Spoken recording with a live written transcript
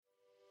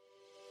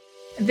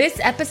This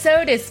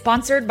episode is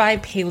sponsored by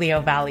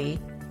Paleo Valley.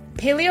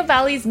 Paleo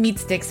Valley's meat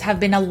sticks have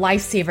been a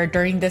lifesaver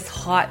during this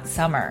hot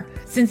summer.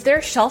 Since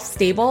they're shelf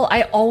stable,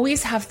 I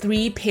always have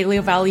 3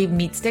 Paleo Valley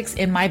meat sticks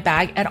in my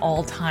bag at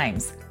all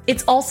times.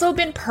 It's also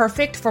been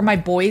perfect for my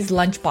boys'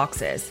 lunch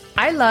boxes.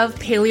 I love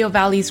Paleo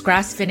Valley's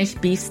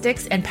grass-finished beef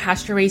sticks and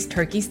pasture-raised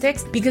turkey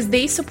sticks because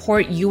they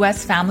support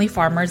U.S. family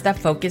farmers that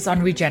focus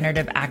on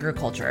regenerative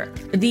agriculture.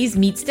 These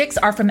meat sticks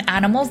are from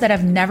animals that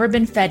have never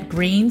been fed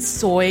grains,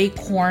 soy,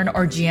 corn,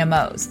 or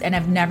GMOs, and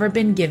have never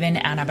been given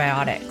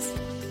antibiotics.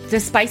 The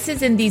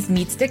spices in these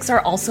meat sticks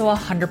are also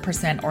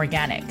 100%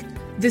 organic.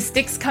 The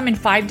sticks come in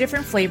 5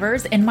 different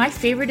flavors, and my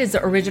favorite is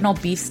the original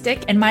beef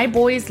stick, and my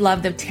boys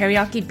love the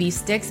teriyaki beef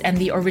sticks and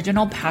the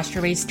original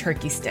pasture-raised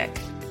turkey stick.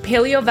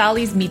 Paleo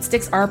Valley's meat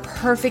sticks are a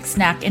perfect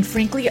snack and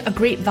frankly a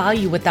great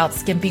value without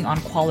skimping on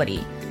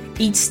quality.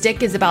 Each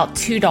stick is about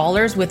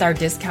 $2 with our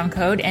discount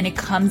code, and it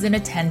comes in a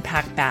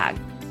 10-pack bag.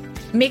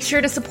 Make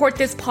sure to support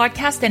this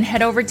podcast and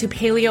head over to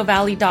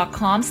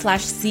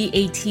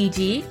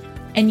paleovalley.com/CATG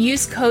and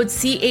use code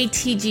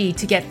CATG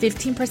to get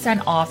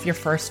 15% off your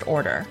first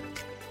order.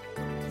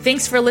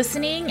 Thanks for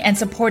listening and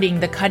supporting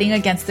the Cutting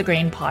Against the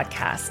Grain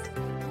podcast.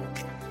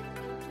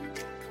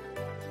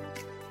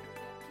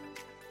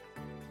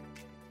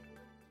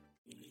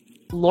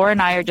 Laura and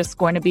I are just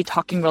going to be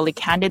talking really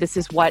candid. This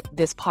is what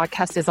this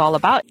podcast is all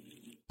about.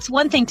 It's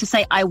one thing to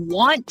say, I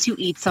want to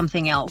eat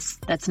something else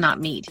that's not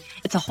meat.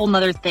 It's a whole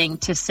nother thing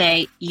to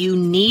say, you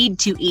need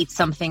to eat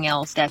something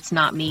else that's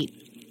not meat.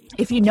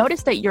 If you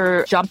notice that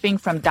you're jumping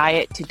from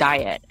diet to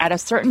diet, at a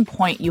certain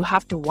point, you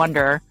have to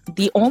wonder,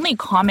 the only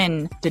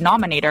common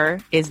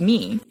denominator is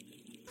me.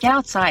 Get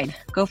outside,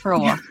 go for a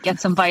walk, get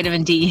some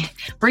vitamin D,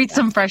 breathe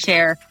some fresh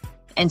air,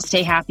 and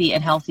stay happy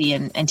and healthy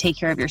and take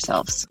care of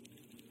yourselves.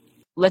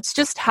 Let's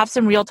just have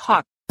some real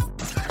talk.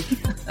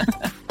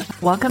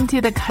 Welcome to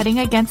the Cutting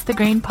Against the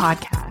Grain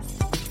podcast.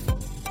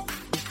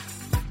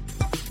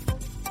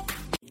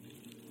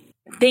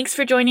 Thanks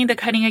for joining the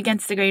Cutting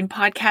Against the Grain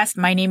podcast.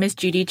 My name is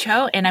Judy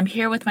Cho, and I'm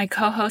here with my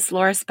co-host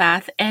Laura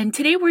Spath. And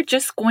today we're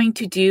just going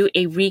to do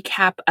a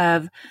recap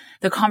of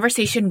the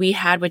conversation we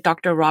had with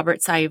Dr. Robert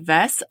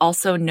Saez,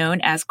 also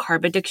known as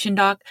Carb Addiction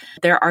Doc.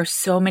 There are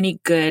so many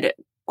good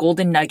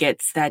golden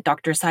nuggets that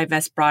Dr.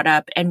 Saez brought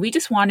up, and we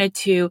just wanted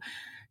to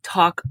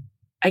talk,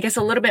 I guess,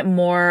 a little bit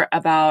more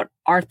about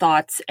our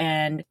thoughts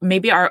and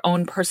maybe our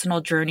own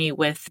personal journey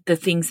with the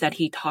things that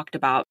he talked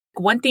about.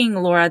 One thing,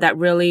 Laura, that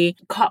really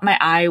caught my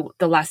eye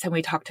the last time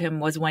we talked to him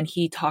was when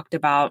he talked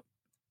about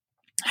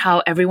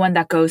how everyone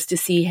that goes to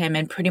see him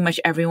and pretty much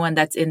everyone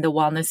that's in the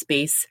wellness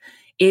space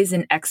is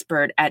an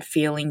expert at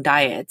failing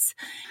diets.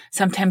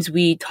 Sometimes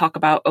we talk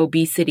about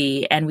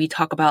obesity and we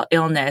talk about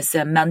illness,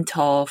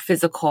 mental,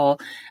 physical,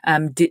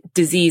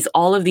 disease,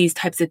 all of these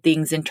types of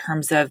things in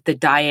terms of the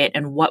diet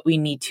and what we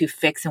need to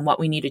fix and what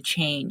we need to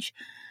change.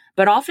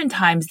 But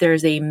oftentimes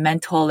there's a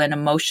mental and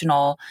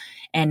emotional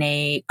and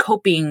a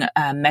coping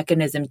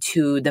mechanism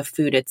to the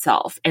food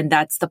itself. And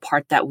that's the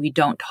part that we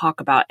don't talk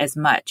about as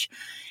much.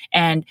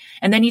 And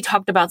then he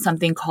talked about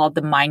something called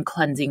the mind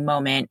cleansing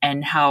moment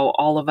and how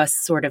all of us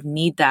sort of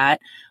need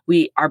that.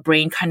 Our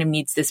brain kind of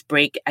needs this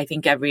break, I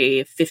think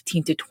every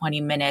 15 to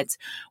 20 minutes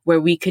where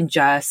we can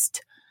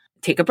just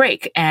take a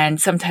break. And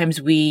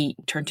sometimes we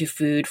turn to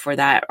food for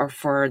that or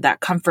for that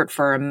comfort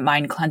for a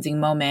mind cleansing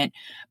moment.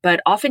 But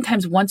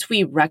oftentimes once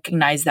we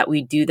recognize that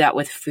we do that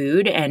with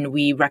food and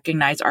we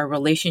recognize our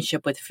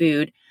relationship with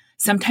food,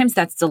 sometimes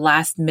that's the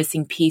last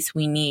missing piece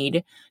we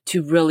need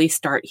to really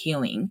start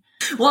healing.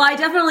 Well, I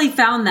definitely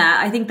found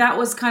that. I think that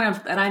was kind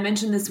of, and I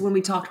mentioned this when we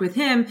talked with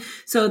him.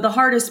 So the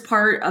hardest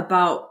part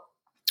about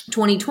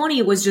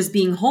 2020 was just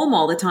being home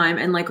all the time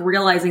and like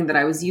realizing that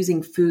I was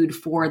using food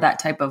for that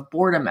type of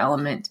boredom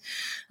element,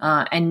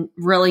 and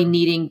really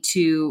needing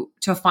to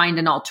find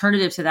an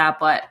alternative to that.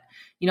 But,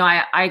 you know,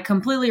 I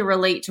completely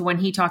relate to when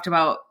he talked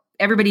about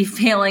everybody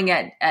failing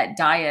at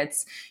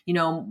diets. You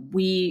know,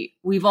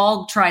 we've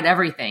all tried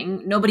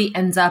everything. Nobody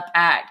ends up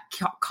at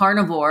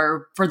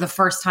carnivore for the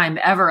first time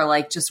ever,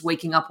 like just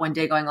waking up one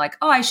day going like,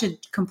 oh, I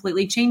should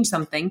completely change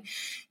something.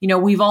 You know,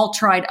 we've all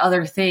tried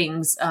other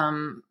things.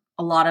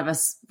 A lot of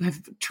us have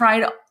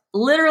tried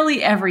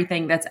literally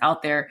everything that's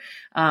out there.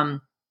 And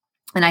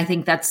I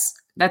think that's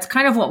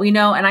kind of what we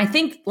know. And I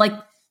think like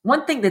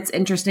one thing that's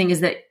interesting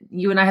is that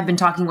you and I have been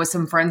talking with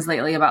some friends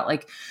lately about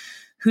like,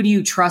 who do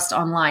you trust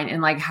online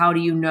and like, how do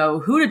you know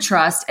who to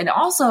trust? And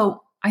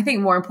also, I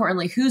think more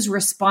importantly, whose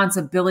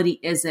responsibility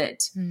is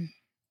it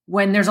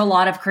when there's a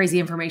lot of crazy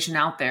information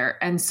out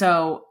there? And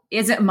so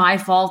is it my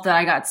fault that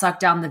I got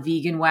sucked down the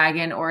vegan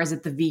wagon, or is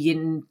it the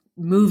vegan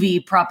movie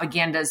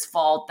propaganda's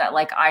fault that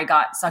like I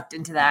got sucked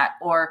into that?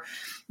 Or,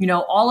 you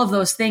know, all of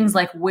those things,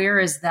 like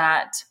where does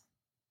that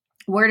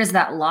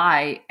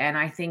lie? And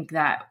I think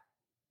that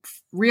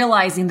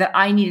realizing that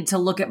I needed to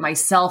look at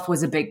myself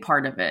was a big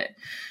part of it.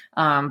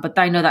 But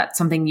I know that's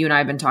something you and I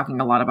have been talking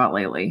a lot about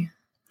lately.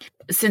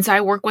 Since I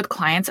work with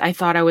clients, I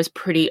thought I was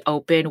pretty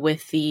open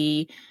with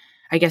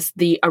I guess,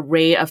 the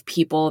array of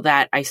people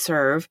that I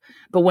serve.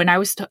 But when I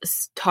was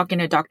talking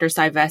to Dr.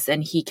 Sivest,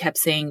 and he kept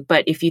saying,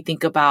 but if you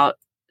think about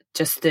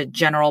just the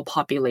general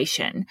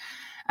population,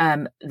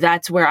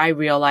 that's where I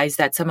realized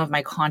that some of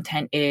my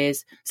content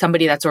is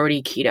somebody that's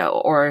already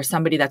keto or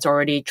somebody that's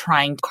already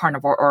trying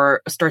carnivore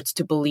or starts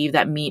to believe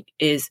that meat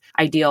is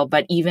ideal.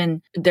 But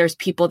even there's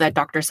people that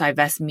Dr.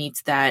 Sivest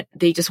meets that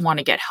they just want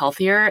to get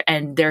healthier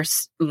and they're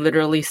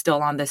literally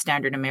still on the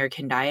standard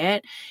American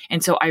diet.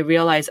 And so I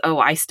realized, oh,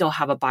 I still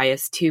have a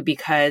bias too,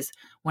 because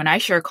when I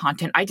share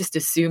content, I just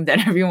assume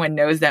that everyone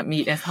knows that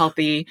meat is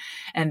healthy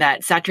and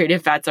that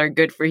saturated fats are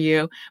good for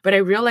you. But I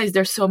realize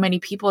there's so many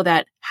people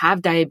that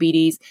have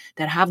diabetes,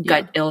 that have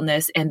gut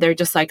illness, and they're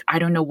just like, I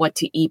don't know what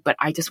to eat, but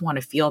I just want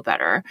to feel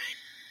better.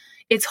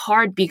 It's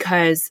hard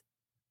because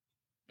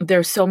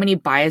there's so many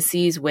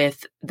biases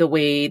with the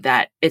way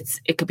that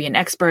it could be an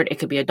expert, it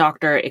could be a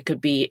doctor, it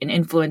could be an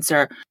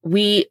influencer.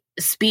 We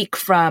speak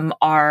from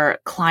our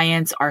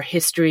clients, our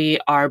history,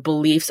 our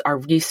beliefs, our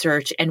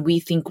research, and we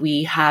think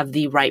we have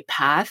the right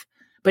path,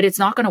 but it's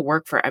not going to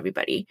work for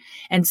everybody.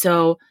 And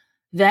so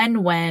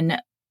then when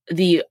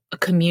the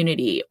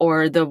community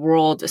or the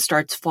world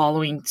starts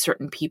following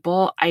certain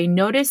people, I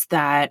noticed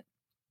that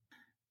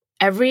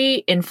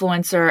every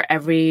influencer,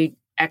 every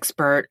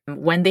expert,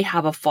 when they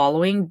have a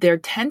following, there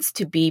tends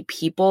to be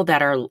people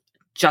that are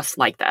just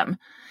like them.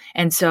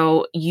 And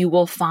so you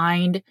will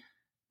find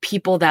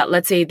people that,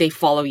 let's say they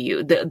follow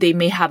you, they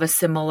may have a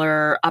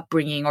similar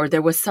upbringing or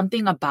there was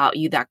something about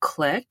you that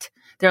clicked.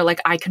 They're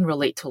like, I can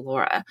relate to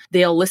Laura.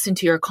 They'll listen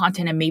to your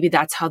content and maybe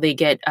that's how they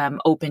get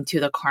open to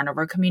the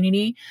carnivore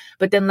community.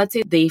 But then let's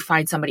say they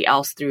find somebody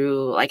else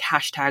through like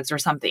hashtags or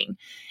something.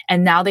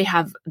 And now they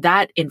have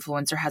that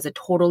influencer has a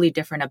totally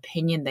different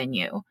opinion than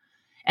you.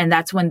 And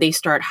that's when they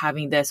start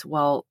having this,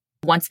 well,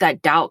 once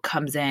that doubt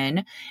comes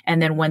in,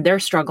 and then when they're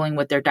struggling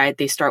with their diet,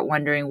 they start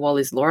wondering, well,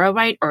 is Laura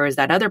right? Or is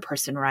that other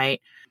person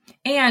right?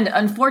 And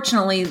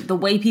unfortunately, the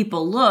way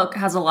people look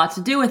has a lot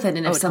to do with it.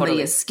 And if somebody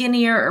is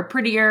skinnier or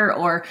prettier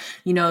or,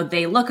 you know,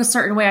 they look a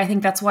certain way, I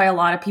think that's why a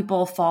lot of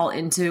people fall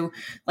into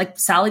like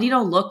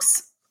Saladino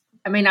looks.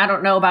 I mean, I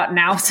don't know about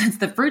now since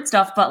the fruit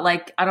stuff, but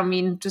like, I don't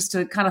mean just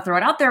to kind of throw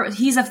it out there.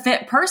 He's a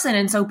fit person.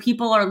 And so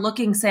people are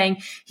looking,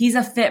 saying, he's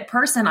a fit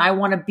person. I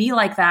want to be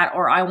like that,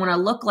 or I want to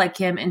look like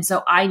him. And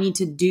so I need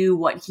to do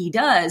what he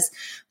does.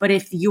 But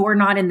if you're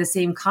not in the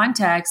same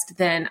context,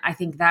 then I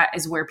think that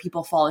is where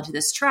people fall into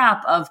this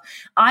trap of,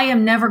 I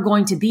am never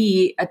going to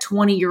be a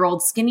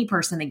 20-year-old skinny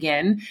person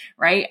again.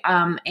 Right.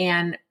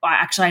 And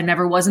actually I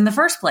never was in the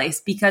first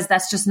place because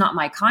that's just not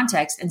my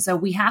context. And so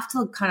we have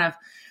to kind of,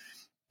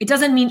 it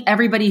doesn't mean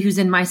everybody who's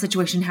in my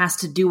situation has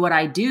to do what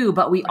I do,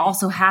 but we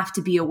also have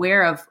to be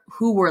aware of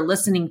who we're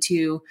listening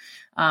to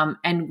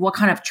and what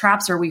kind of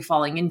traps are we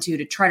falling into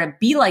to try to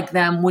be like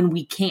them when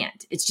we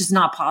can't. It's just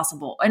not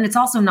possible. And it's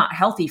also not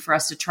healthy for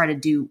us to try to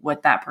do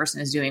what that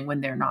person is doing when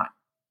they're not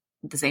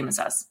the same as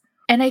us.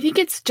 And I think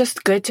it's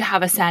just good to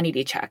have a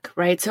sanity check,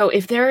 right? So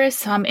if there is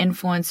some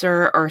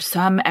influencer or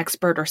some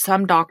expert or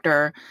some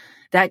doctor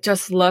that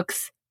just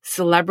looks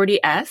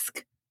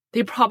celebrity-esque,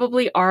 they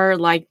probably are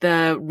like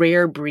the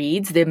rare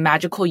breeds, the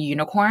magical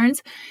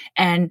unicorns.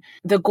 And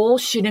the goal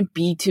shouldn't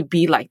be to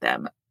be like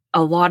them.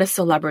 A lot of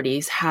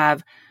celebrities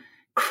have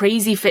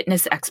crazy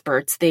fitness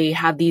experts. They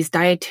have these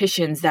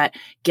dietitians that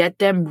get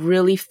them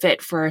really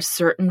fit for a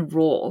certain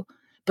role,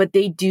 but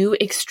they do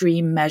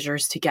extreme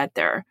measures to get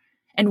there.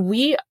 And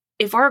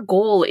if our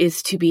goal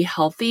is to be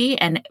healthy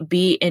and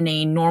be in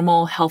a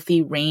normal,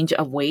 healthy range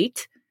of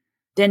weight,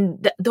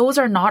 then those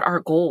are not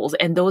our goals.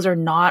 And those are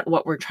not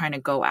what we're trying to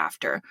go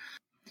after.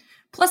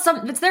 Plus,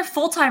 it's their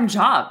full-time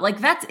job. Like,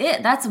 that's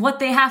it. That's what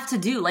they have to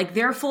do. Like,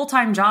 their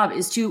full-time job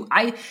is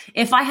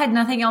if I had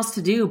nothing else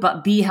to do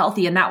but be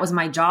healthy, and that was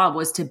my job,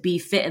 was to be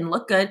fit and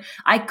look good,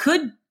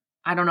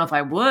 I don't know if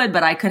I would,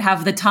 but I could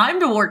have the time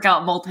to work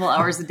out multiple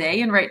hours a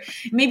day. And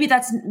maybe,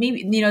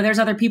 you know, there's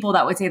other people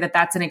that would say that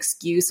that's an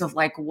excuse of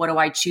like, what do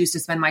I choose to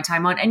spend my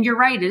time on? And you're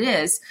right, it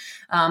is.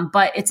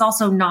 But it's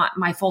also not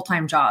my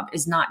full-time job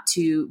is not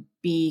to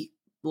be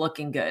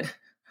looking good.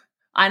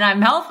 And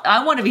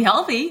I want to be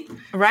healthy.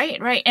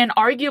 Right. And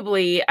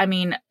arguably, I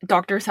mean,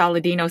 Dr.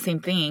 Saladino,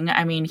 same thing.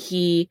 I mean,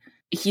 he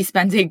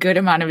spends a good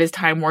amount of his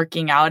time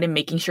working out and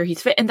making sure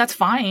he's fit. And that's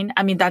fine.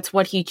 I mean, that's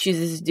what he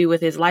chooses to do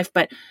with his life.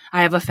 But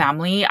I have a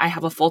family. I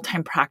have a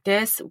full-time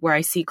practice where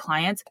I see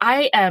clients.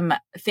 I am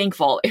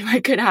thankful if I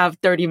could have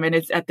 30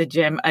 minutes at the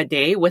gym a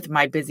day with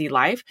my busy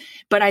life.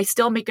 But I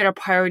still make it a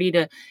priority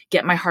to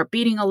get my heart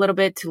beating a little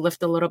bit, to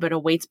lift a little bit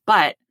of weights.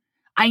 But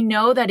I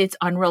know that it's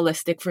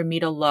unrealistic for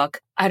me to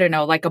look, I don't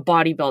know, like a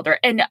bodybuilder.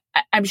 And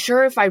I'm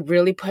sure if I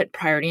really put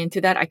priority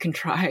into that, I can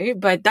try.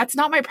 But that's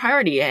not my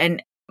priority.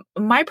 And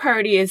my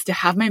priority is to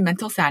have my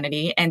mental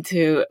sanity and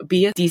to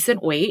be a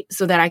decent weight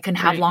so that I can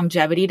have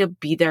longevity to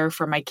be there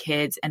for my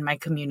kids and my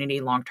community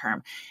long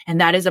term.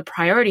 And that is a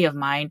priority of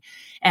mine.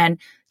 And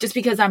just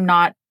because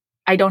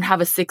I don't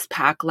have a six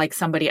pack like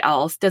somebody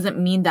else doesn't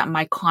mean that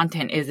my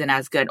content isn't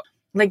as good.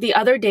 Like the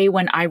other day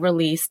when I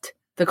released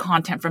the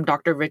content from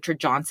Dr. Richard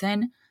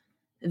Johnson,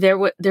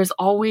 there's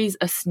always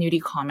a snooty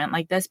comment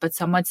like this, but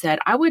someone said,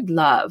 I would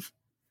love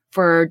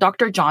for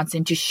Dr.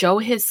 Johnson to show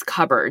his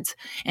cupboards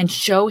and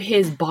show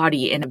his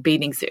body in a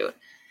bathing suit.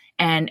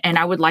 And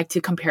I would like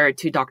to compare it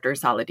to Dr.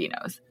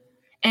 Saladino's.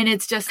 And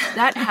it's just,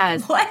 that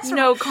has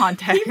no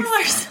context. People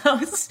are so,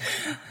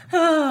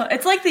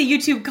 it's like the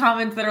YouTube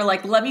comments that are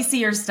like, let me see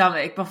your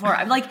stomach before.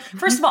 I'm like,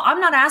 first of all, I'm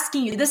not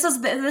asking you, this is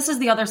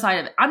the other side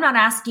of it. I'm not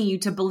asking you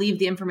to believe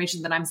the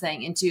information that I'm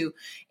saying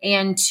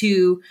and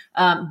to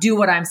do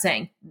what I'm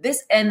saying.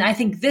 And I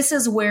think this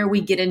is where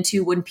we get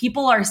into when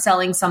people are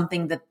selling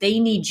something that they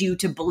need you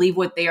to believe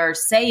what they are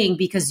saying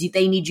because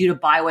they need you to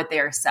buy what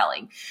they are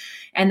selling.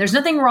 And there's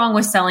nothing wrong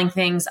with selling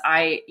things.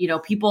 There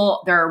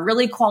are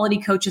really quality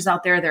coaches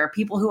out there. There are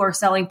people who are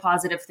selling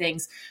positive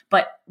things.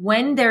 But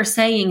when they're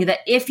saying that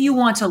if you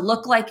want to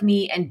look like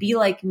me and be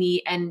like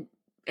me and,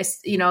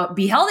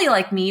 be healthy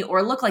like me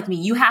or look like me,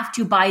 you have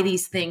to buy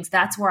these things.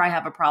 That's where I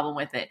have a problem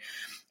with it.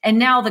 And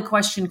now the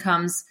question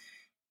comes,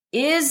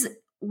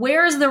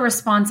 where's the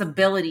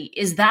responsibility?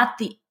 Is that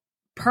the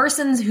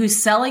person who's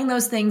selling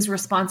those things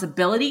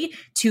responsibility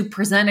to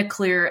present a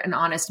clear and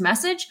honest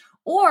message?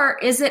 Or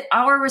is it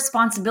our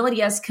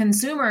responsibility as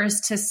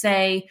consumers to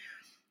say,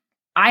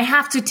 I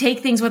have to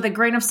take things with a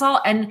grain of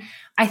salt? And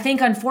I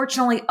think,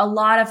 unfortunately, a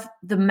lot of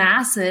the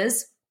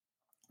masses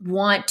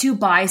want to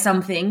buy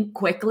something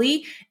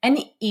quickly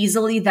and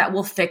easily that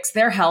will fix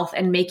their health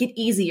and make it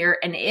easier.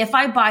 And if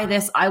I buy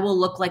this, I will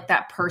look like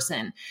that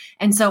person.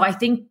 And so I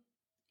think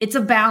it's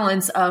a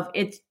balance of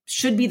it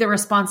should be the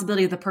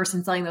responsibility of the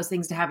person selling those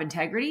things to have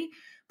integrity,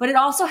 but it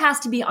also has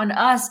to be on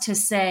us to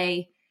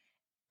say,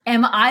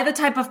 am I the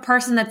type of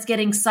person that's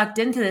getting sucked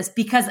into this?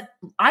 Because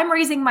I'm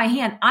raising my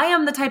hand. I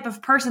am the type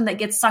of person that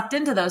gets sucked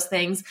into those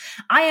things.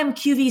 I am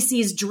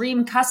QVC's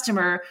dream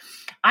customer.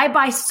 I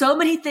buy so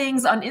many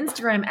things on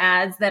Instagram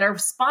ads that are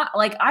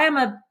I am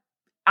a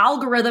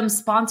algorithm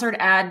sponsored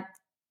ad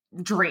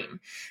dream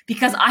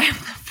because I am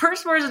the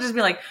first person to just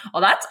be like,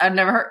 oh, I've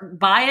never heard,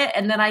 buy it.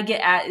 And then I get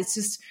it's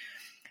just,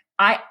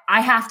 I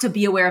have to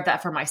be aware of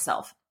that for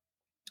myself.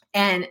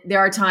 And there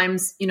are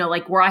times,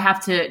 where I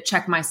have to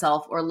check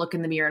myself or look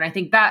in the mirror. And I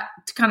think that,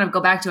 to kind of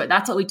go back to it,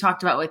 that's what we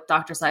talked about with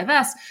Dr.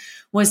 Saives,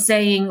 was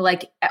saying,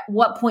 like, at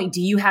what point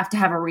do you have to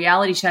have a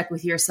reality check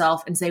with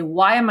yourself and say,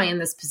 why am I in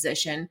this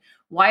position?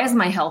 Why is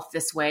my health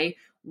this way?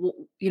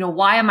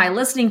 Why am I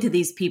listening to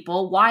these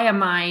people? Why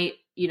am I,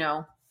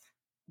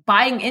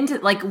 buying into,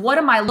 what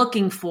am I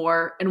looking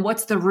for? And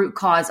what's the root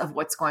cause of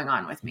what's going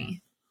on with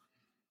me?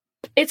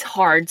 It's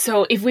hard.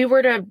 So if we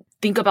were to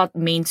think about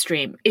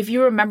mainstream, if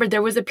you remember,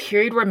 there was a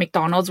period where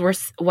McDonald's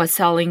was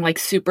selling like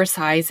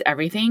supersize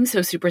everything. So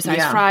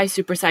supersize fries,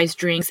 supersize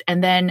drinks.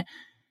 And then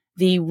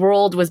the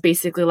world was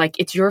basically like,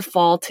 it's your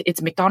fault.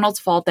 It's McDonald's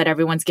fault that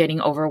everyone's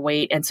getting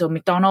overweight. And so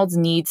McDonald's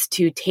needs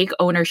to take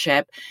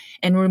ownership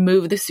and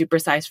remove the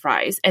supersized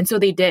fries. And so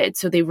they did.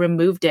 So they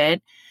removed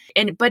it.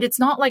 But it's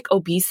not like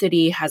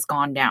obesity has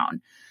gone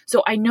down.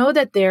 So I know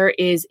that there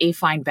is a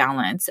fine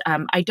balance.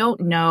 I don't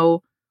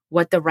know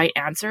what the right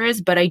answer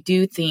is, but I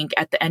do think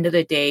at the end of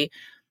the day,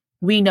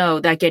 we know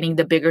that getting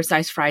the bigger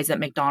size fries at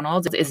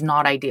McDonald's is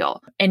not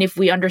ideal. And if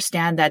we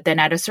understand that, then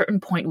at a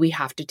certain point, we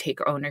have to take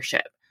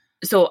ownership.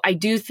 So I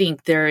do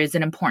think there is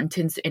an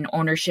importance in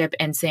ownership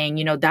and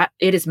saying, that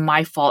it is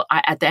my fault.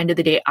 At the end of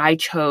the day, I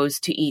chose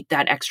to eat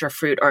that extra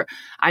fruit, or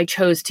I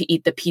chose to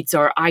eat the pizza,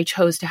 or I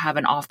chose to have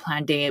an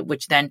off-plan day,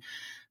 which then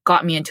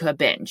got me into a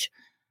binge.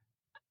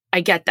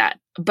 I get that.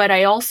 But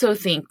I also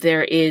think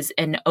there is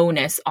an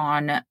onus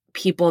on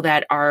people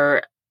that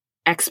are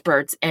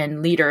experts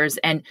and leaders.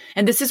 And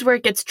this is where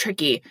it gets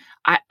tricky.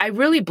 I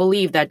really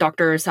believe that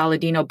Dr.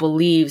 Saladino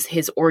believes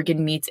his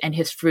organ meats and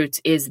his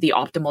fruits is the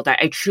optimal diet.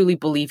 I truly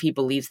believe he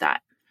believes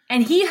that.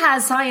 And he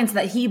has science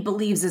that he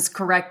believes is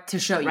correct to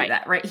show you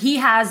that, right? He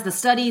has the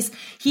studies.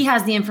 He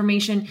has the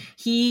information.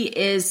 He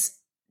is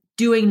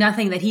doing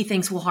nothing that he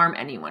thinks will harm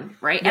anyone,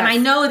 right? Yes. And I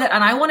know that,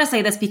 and I want to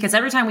say this because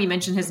every time we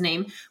mention his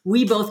name,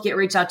 we both get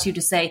reached out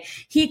to say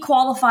he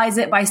qualifies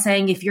it by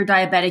saying if you're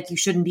diabetic, you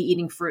shouldn't be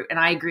eating fruit. And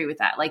I agree with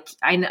that. Like,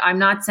 I'm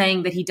not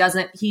saying that he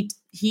doesn't,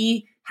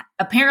 he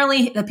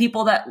apparently the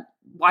people that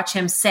watch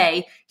him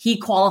say he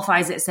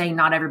qualifies it saying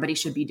not everybody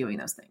should be doing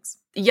those things.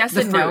 Yes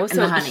and no.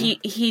 So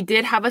he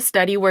did have a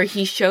study where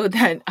he showed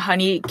that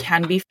honey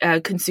can be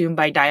consumed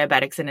by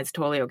diabetics and it's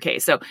totally okay.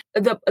 So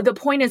the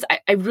point is,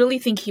 I really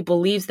think he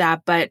believes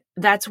that, but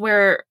that's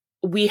where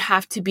we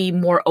have to be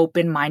more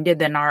open-minded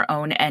than our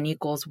own N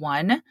equals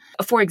 1.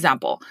 For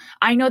example,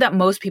 I know that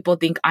most people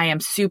think I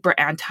am super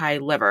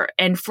anti-liver.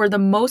 And for the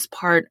most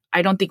part,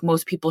 I don't think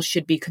most people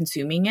should be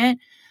consuming it.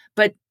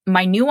 But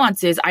my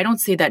nuance is I don't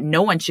say that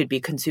no one should be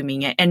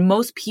consuming it. And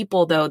most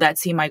people, though, that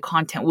see my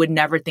content would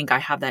never think I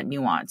have that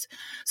nuance.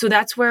 So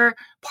that's where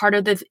part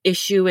of the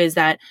issue is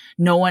that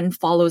no one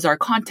follows our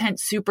content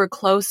super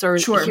close or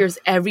hears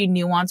every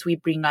nuance we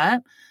bring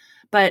up.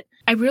 But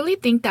I really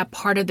think that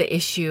part of the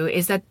issue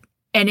is that,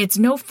 and it's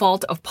no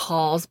fault of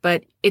Paul's,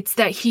 but it's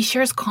that he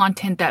shares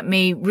content that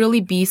may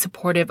really be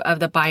supportive of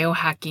the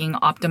biohacking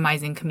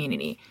optimizing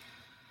community.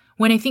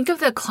 When I think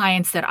of the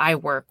clients that I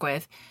work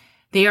with,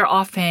 they are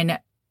often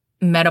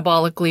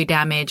metabolically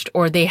damaged,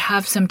 or they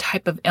have some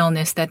type of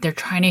illness that they're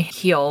trying to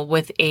heal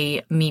with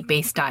a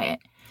meat-based diet.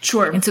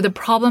 Sure. And so the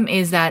problem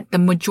is that the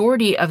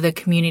majority of the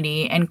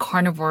community and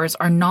carnivores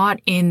are not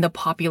in the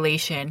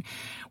population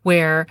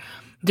where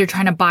they're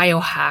trying to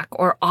biohack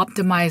or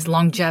optimize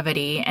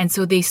longevity. And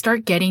so they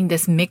start getting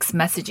this mixed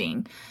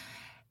messaging.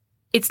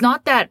 It's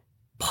not that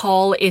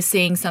Paul is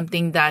saying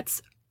something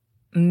that's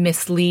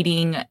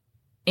misleading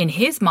in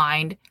his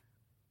mind.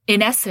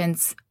 In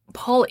essence,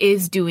 Paul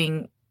is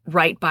doing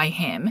right by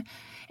him.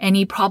 And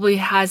he probably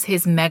has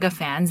his mega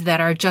fans that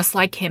are just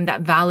like him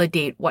that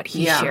validate what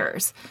he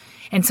shares.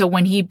 And so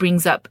when he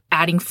brings up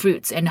adding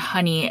fruits and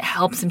honey, it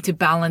helps him to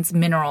balance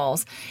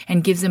minerals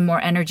and gives him more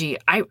energy.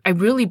 I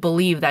really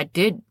believe that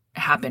did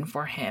happen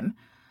for him.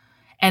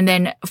 And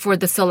then for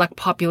the select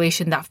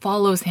population that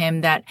follows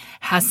him that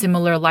has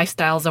similar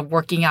lifestyles of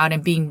working out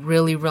and being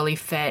really, really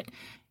fit,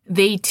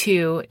 they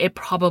too, it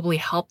probably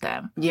helped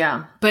them.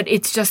 Yeah. But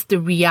it's just the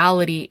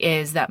reality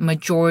is that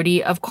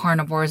majority of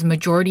carnivores,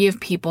 majority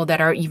of people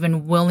that are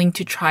even willing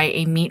to try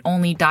a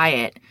meat-only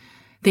diet,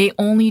 they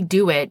only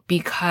do it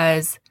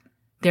because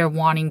they're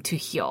wanting to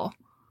heal.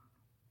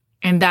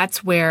 And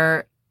that's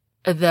where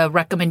the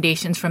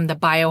recommendations from the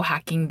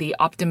biohacking, the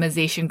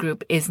optimization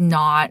group is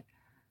not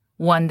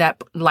one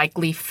that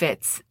likely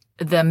fits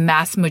the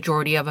mass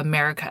majority of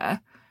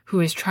America who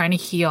is trying to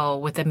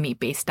heal with a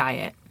meat-based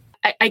diet.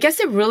 I guess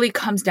it really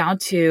comes down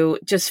to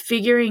just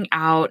figuring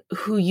out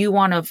who you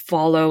want to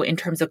follow in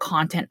terms of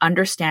content,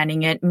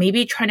 understanding it,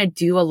 maybe trying to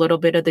do a little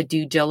bit of the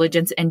due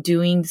diligence and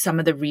doing some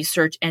of the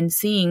research and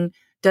seeing,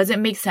 does it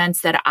make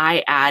sense that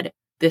I add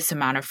this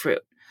amount of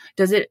fruit?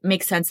 Does it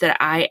make sense that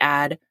I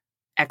add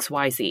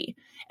XYZ?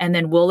 And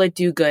then will it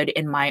do good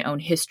in my own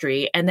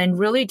history? And then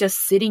really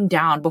just sitting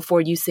down before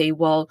you say,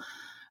 well,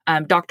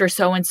 Dr.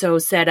 So-and-so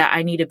said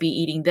I need to be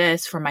eating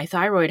this for my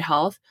thyroid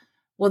health.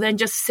 Well, then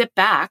just sit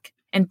back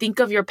and think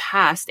of your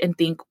past and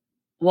think,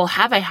 well,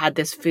 have I had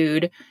this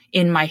food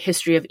in my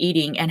history of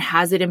eating and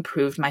has it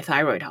improved my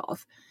thyroid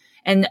health?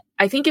 And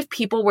I think if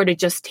people were to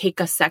just take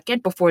a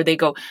second before they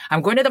go,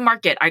 I'm going to the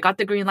market, I got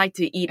the green light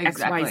to eat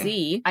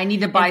XYZ. I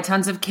need to buy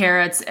tons of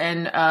carrots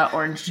and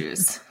orange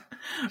juice.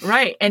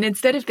 Right. And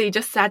instead, if they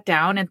just sat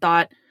down and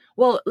thought,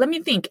 well, let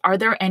me think, are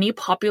there any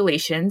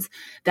populations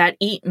that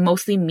eat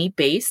mostly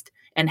meat-based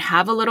and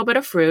have a little bit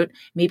of fruit,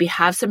 maybe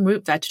have some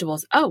root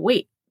vegetables? Oh,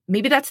 wait,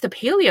 maybe that's the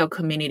paleo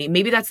community.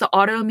 Maybe that's the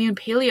autoimmune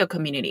paleo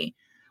community.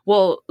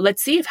 Well,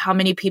 let's see if how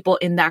many people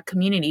in that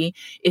community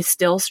is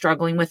still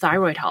struggling with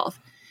thyroid health.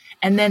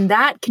 And then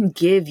that can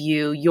give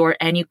you your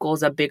N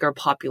equals a bigger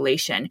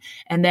population.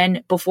 And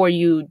then before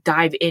you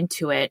dive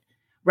into it,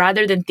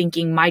 rather than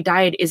thinking my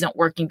diet isn't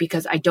working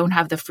because I don't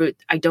have the fruit,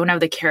 I don't have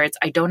the carrots,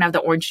 I don't have the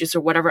orange juice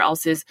or whatever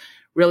else is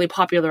really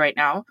popular right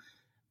now,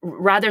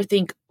 rather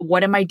think,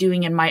 what am I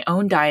doing in my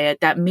own diet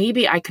that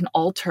maybe I can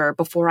alter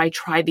before I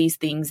try these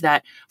things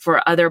that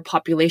for other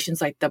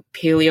populations like the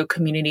paleo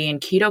community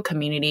and keto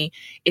community,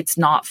 it's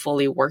not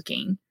fully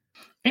working.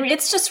 I mean,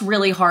 it's just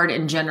really hard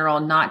in general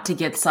not to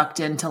get sucked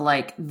into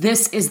like,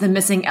 this is the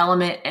missing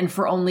element. And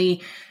for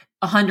only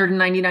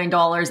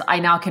 $199, I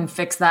now can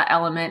fix that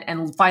element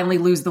and finally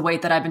lose the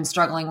weight that I've been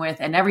struggling with,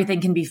 and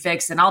everything can be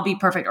fixed and I'll be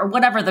perfect, or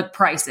whatever the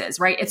price is,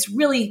 right? It's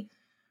really,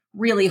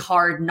 really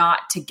hard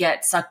not to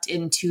get sucked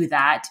into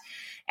that.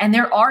 And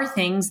there are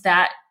things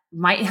that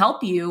might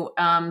help you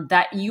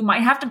that you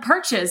might have to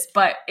purchase,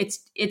 but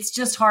it's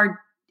just hard.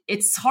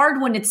 It's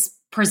hard when it's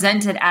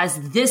presented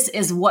as this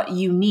is what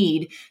you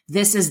need.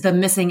 This is the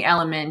missing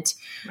element.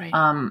 Right.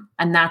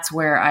 And that's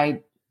where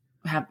I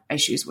have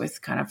issues with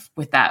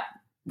with that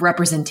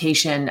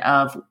representation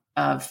of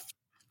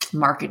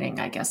marketing,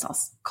 I guess I'll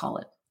call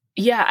it.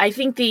 Yeah, I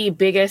think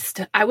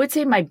I would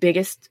say my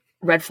biggest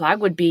red flag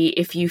would be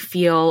if you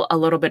feel a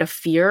little bit of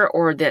fear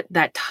or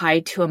that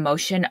tied to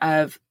emotion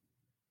of,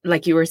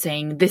 like you were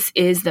saying, this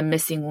is the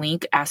missing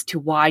link as to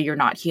why you're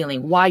not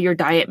healing, why your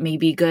diet may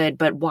be good,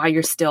 but why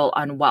you're still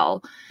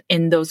unwell.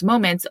 In those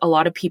moments, a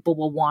lot of people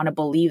will want to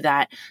believe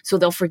that. So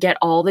they'll forget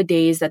all the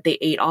days that they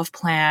ate off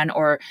plan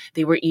or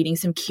they were eating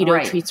some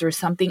keto treats or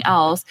something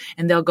else.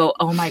 And they'll go,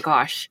 oh my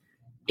gosh,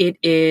 it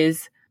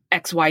is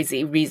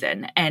XYZ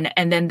reason. And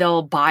then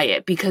they'll buy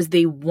it because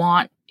they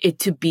want it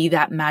to be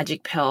that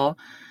magic pill.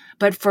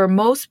 But for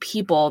most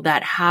people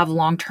that have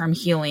long-term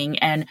healing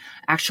and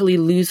actually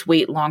lose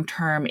weight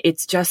long-term,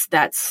 it's just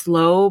that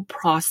slow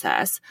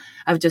process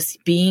of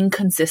just being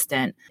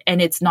consistent.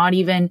 And it's not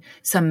even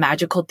some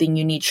magical thing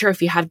you need. Sure,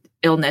 if you have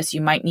illness,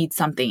 you might need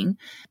something.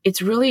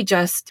 It's really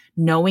just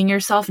knowing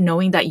yourself,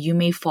 knowing that you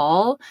may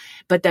fall,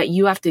 but that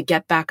you have to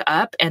get back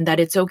up and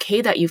that it's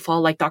okay that you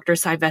fall. Like Dr.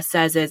 Saivest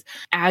says, is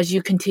as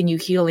you continue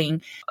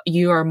healing,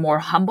 you are more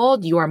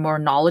humbled, you are more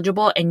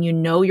knowledgeable, and you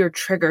know your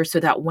trigger so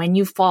that when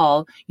you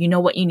fall, you know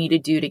what you need to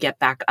do to get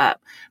back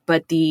up.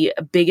 But the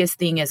biggest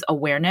thing is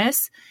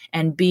awareness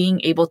and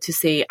being able to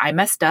say, I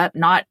messed up,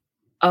 not,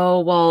 oh,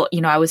 well,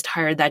 I was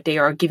tired that day,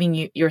 or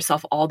giving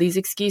yourself all these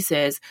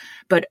excuses,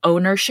 but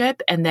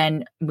ownership and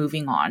then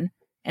moving on.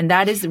 And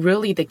that is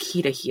really the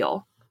key to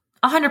heal.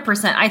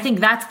 100%. I think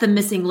that's the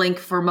missing link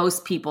for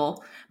most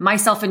people,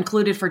 myself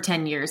included for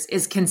 10 years,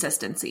 is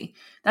consistency.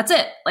 That's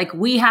it. Like,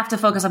 we have to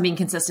focus on being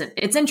consistent.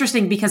 It's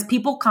interesting because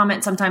people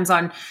comment sometimes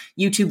on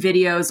YouTube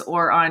videos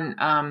or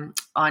on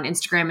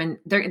Instagram,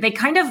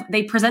 and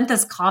they present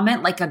this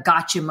comment like a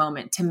gotcha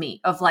moment to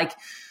me of like,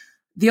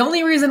 the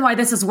only reason why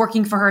this is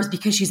working for her is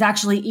because she's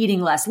actually eating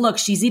less. Look,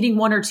 she's eating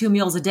 1 or 2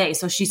 meals a day,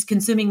 so she's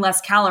consuming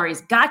less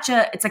calories.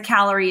 Gotcha. It's a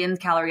calorie in,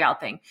 calorie out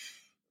thing.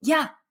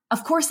 Yeah,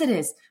 of course it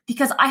is,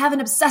 because I have an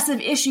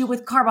obsessive issue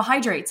with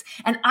carbohydrates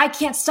and I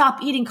can't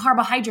stop eating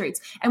carbohydrates.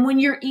 And when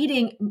you're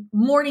eating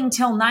morning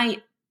till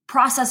night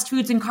processed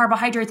foods and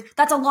carbohydrates,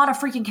 that's a lot of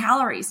freaking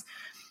calories.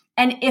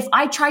 And if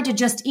I tried to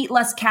just eat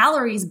less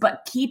calories,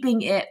 but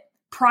keeping it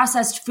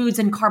processed foods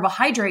and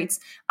carbohydrates,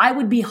 I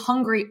would be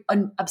hungry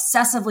and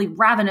obsessively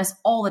ravenous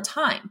all the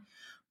time.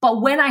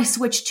 But when I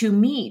switch to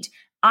meat,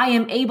 I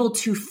am able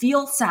to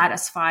feel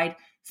satisfied,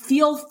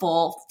 feel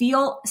full,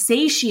 feel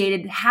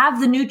satiated, have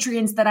the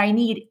nutrients that I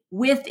need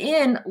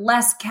within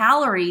less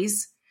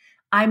calories.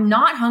 I'm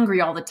not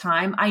hungry all the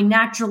time. I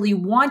naturally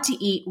want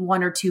to eat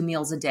 1 or 2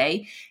 meals a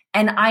day,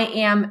 and I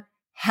am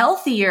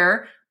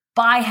healthier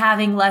by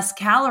having less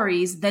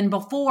calories than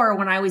before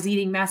when I was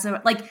eating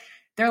massive. Like,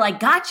 they're like,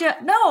 gotcha.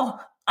 No,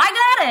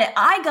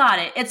 I got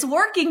it. It's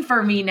working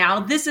for me now.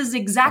 This is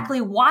exactly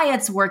why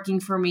it's working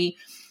for me,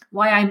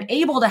 why I'm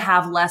able to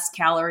have less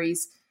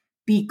calories,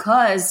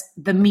 because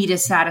the meat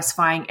is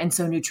satisfying and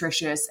so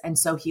nutritious and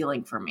so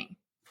healing for me.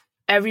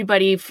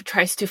 Everybody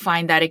tries to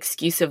find that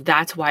excuse of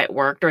that's why it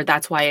worked or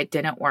that's why it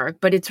didn't work.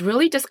 But it's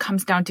really just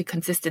comes down to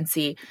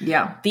consistency.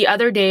 Yeah. The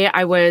other day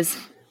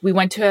we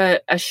went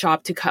to a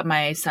shop to cut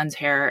my son's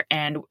hair,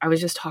 and I was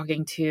just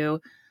talking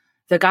to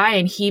the guy,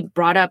 and he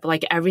brought up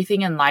like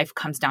everything in life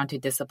comes down to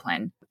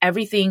discipline.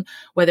 Everything,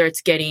 whether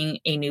it's getting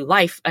a new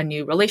life, a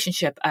new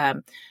relationship,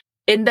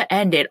 in the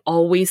end, it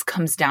always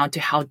comes down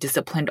to how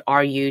disciplined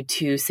are you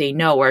to say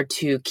no or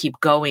to keep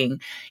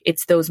going.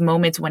 It's those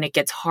moments when it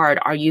gets hard.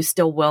 Are you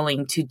still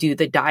willing to do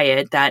the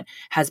diet that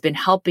has been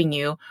helping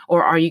you?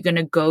 Or are you going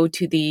to go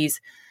to these,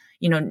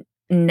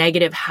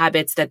 negative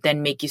habits that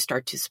then make you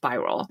start to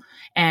spiral?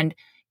 And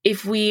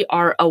if we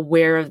are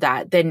aware of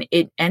that, then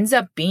it ends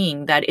up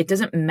being that it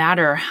doesn't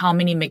matter how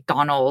many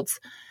McDonald's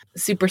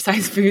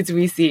supersized foods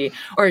we see,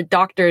 or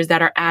doctors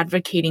that are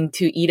advocating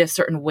to eat a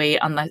certain way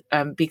unless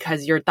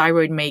because your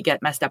thyroid may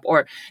get messed up,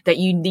 or that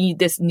you need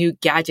this new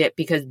gadget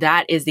because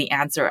that is the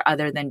answer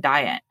other than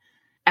diet.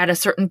 At a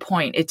certain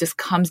point, it just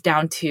comes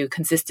down to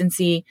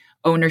consistency,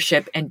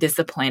 ownership, and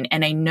discipline.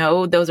 And I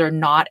know those are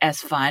not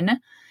as fun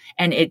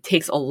and it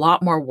takes a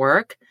lot more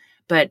work,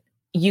 but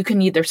you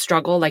can either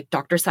struggle, like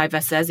Dr.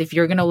 Saiva says, if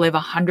you're going to live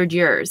 100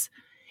 years,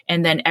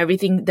 and then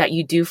everything that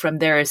you do from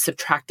there is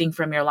subtracting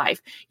from your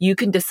life. You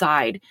can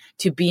decide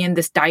to be in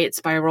this diet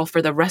spiral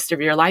for the rest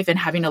of your life and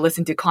having to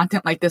listen to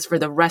content like this for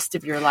the rest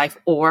of your life.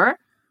 Or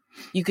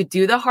you could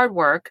do the hard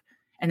work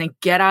and then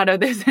get out of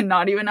this and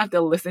not even have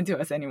to listen to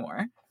us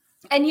anymore.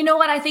 And you know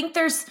what? I think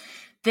there's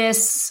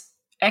this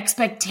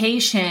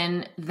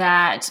expectation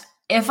that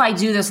if I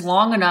do this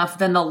long enough,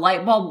 then the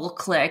light bulb will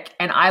click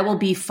and I will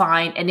be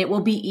fine and it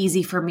will be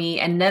easy for me.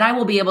 And then I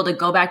will be able to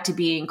go back to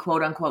being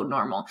quote unquote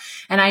normal.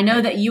 And I know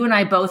that you and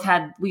I both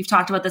we've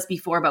talked about this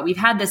before, but we've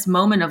had this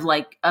moment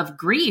of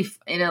grief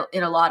in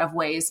a lot of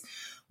ways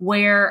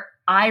where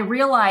I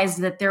realized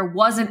that there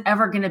wasn't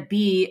ever going to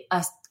be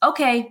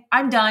okay,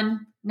 I'm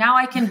done. Now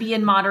I can be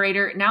in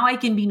moderator. Now I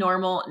can be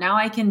normal. Now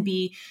I can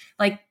be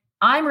like,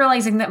 I'm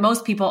realizing that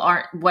most people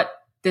aren't what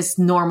this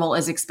normal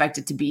is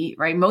expected to be,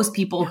 right? Most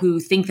people who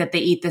think that they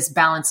eat this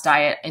balanced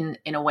diet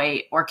in a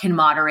way or can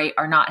moderate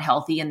are not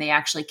healthy, and they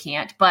actually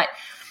can't. But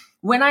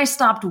when I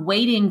stopped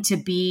waiting to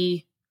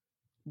be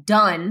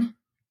done,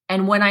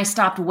 and when I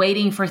stopped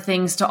waiting for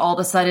things to all of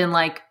a sudden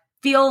like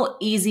feel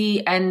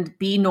easy and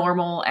be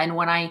normal, and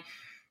when I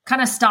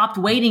kind of stopped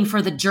waiting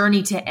for the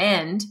journey to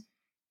end,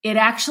 it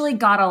actually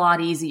got a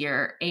lot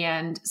easier.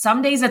 And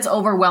some days it's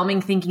overwhelming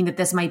thinking that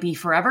this might be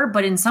forever.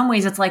 But in some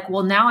ways it's like,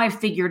 well, now I've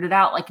figured it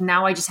out. Like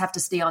now I just have to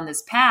stay on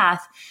this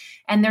path.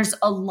 And there's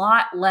a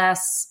lot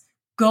less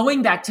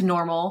going back to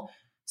normal,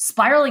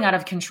 spiraling out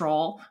of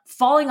control,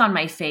 falling on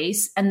my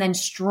face, and then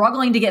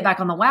struggling to get back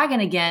on the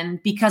wagon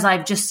again because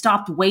I've just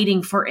stopped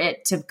waiting for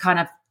it to kind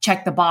of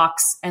check the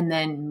box and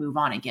then move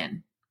on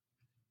again.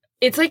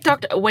 It's like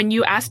when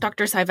you asked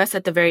Dr. Saiva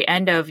at the very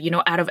end of,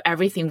 out of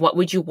everything, what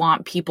would you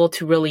want people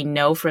to really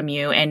know from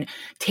you and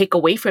take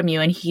away from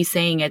you? And he's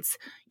saying it's,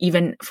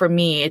 even for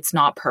me, it's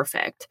not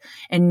perfect.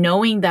 And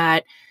knowing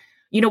that,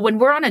 when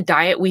we're on a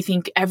diet, we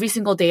think every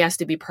single day has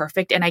to be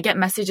perfect. And I get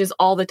messages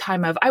all the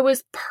time of, I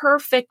was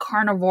perfect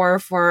carnivore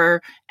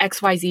for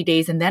XYZ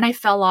days, and then I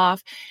fell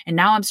off and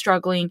now I'm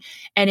struggling.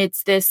 And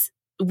it's this,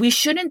 we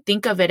shouldn't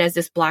think of it as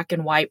this black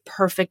and white,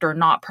 perfect or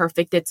not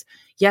perfect. It's,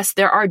 yes,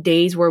 there are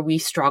days where we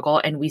struggle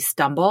and we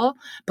stumble,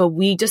 but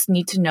we just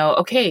need to know,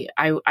 okay,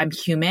 I'm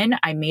human.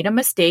 I made a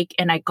mistake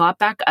and I got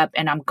back up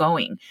and I'm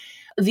going.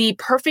 the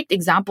perfect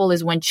example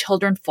is when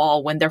children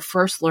fall when they're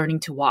first learning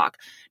to walk.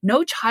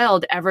 No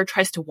child ever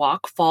tries to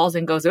walk, falls,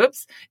 and goes,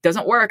 oops,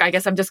 doesn't work. I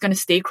guess I'm just going to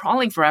stay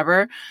crawling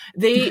forever.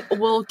 They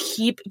will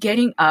keep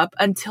getting up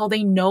until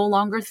they no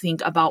longer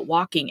think about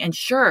walking. And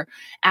sure,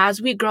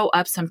 as we grow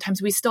up,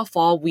 sometimes we still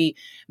fall. We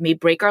may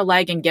break our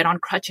leg and get on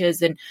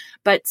crutches,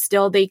 but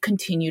still they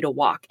continue to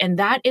walk. And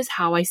that is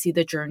how I see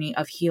the journey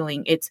of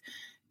healing. It's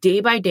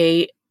day by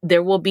day.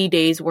 There will be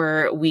days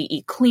where we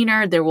eat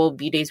cleaner. There will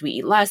be days we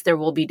eat less. There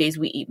will be days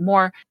we eat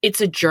more.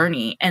 It's a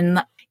journey.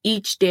 And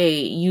each day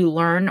you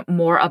learn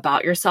more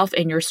about yourself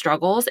and your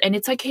struggles. And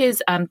it's like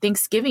his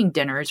Thanksgiving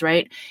dinners,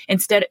 right?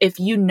 Instead, if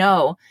you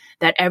know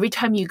that every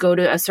time you go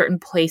to a certain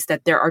place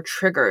that there are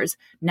triggers,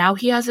 now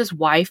he has his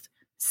wife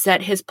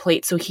set his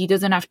plate so he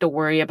doesn't have to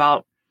worry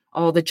about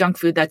all the junk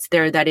food that's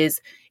there that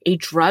is a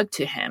drug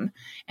to him.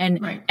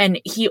 And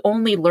he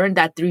only learned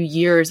that through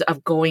years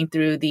of going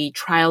through the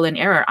trial and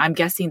error. I'm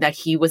guessing that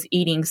he was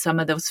eating some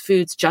of those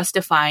foods,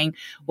 justifying,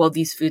 well,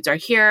 these foods are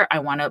here. I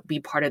want to be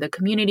part of the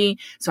community,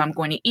 so I'm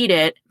going to eat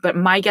it. But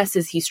my guess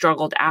is he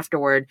struggled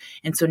afterward.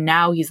 And so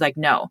now he's like,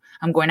 no,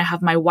 I'm going to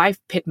have my wife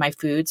pick my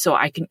food so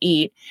I can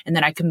eat, and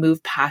then I can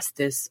move past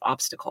this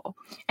obstacle.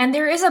 And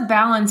there is a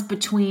balance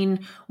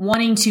between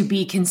wanting to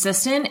be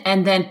consistent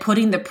and then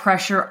putting the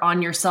pressure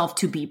on yourself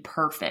to be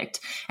perfect.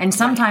 And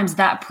sometimes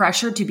that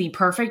pressure to be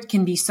perfect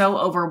can be so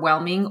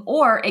overwhelming,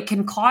 or it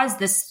can cause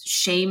this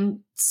shame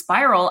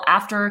spiral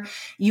after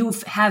you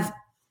have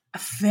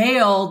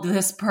failed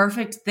this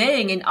perfect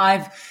thing. And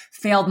I've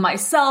failed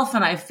myself,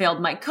 and I've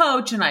failed my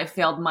coach, and I've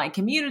failed my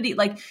community.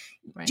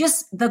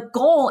 Just the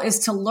goal is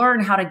to learn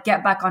how to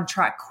get back on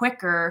track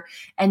quicker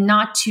and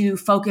not to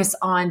focus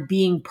on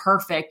being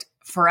perfect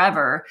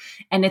forever.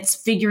 And it's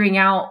figuring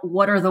out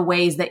what are the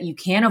ways that you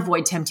can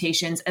avoid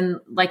temptations. And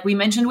like we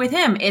mentioned with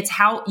him, it's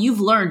how you've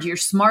learned. You're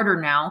smarter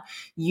now.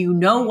 You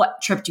know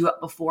what tripped you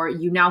up before.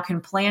 You now can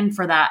plan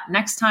for that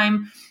next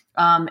time.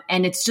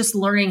 And it's just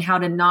learning how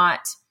to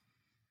not,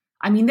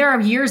 there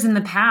are years in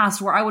the past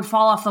where I would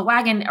fall off the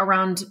wagon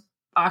around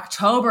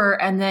October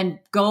and then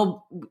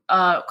go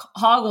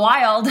hog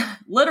wild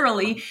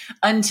literally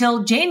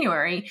until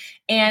January.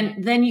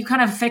 And then you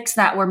kind of fix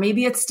that where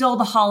maybe it's still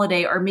the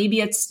holiday, or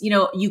maybe it's,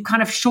 you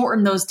kind of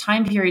shorten those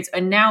time periods.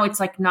 And now it's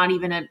like not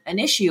even an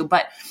issue.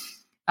 But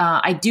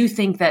I do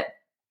think that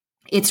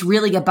it's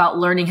really about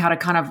learning how to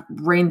kind of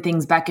rein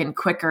things back in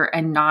quicker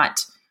and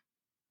not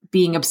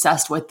being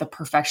obsessed with the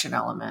perfection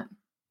element.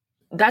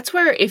 That's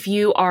where if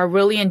you are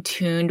really in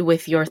tune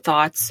with your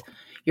thoughts,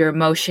 your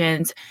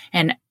emotions,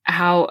 and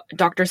how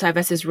Dr.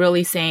 Saives is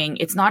really saying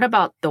it's not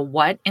about the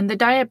what in the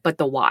diet, but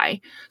the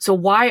why. So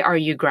why are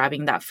you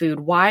grabbing that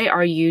food? Why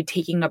are you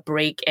taking a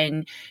break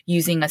and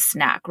using a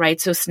snack, right?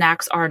 So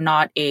snacks are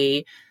not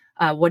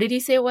what did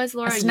he say it was,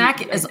 Laura? A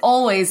snack is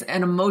always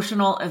an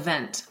emotional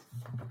event.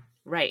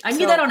 Right. I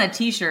need that on a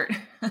t-shirt.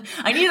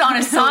 I need it on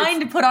a sign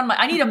to put on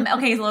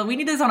so we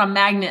need this on a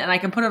magnet, and I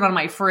can put it on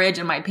my fridge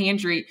and my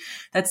pantry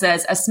that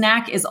says a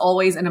snack is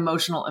always an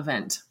emotional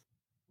event.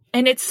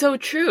 And it's so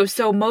true.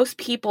 So most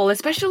people,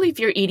 especially if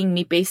you're eating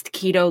meat-based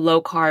keto,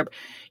 low carb,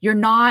 you're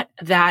not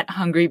that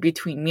hungry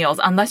between meals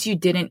unless you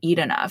didn't eat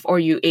enough or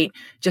you ate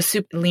just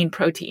super lean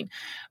protein.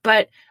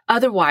 But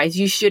otherwise,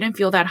 you shouldn't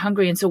feel that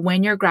hungry. And so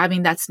when you're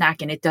grabbing that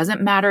snack, and it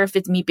doesn't matter if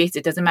it's meat-based,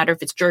 it doesn't matter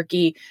if it's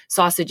jerky,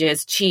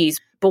 sausages, cheese,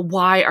 but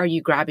why are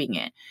you grabbing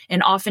it?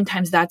 And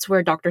oftentimes that's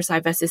where Dr.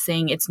 Saives is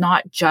saying it's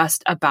not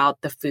just about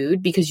the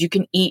food, because you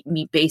can eat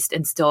meat-based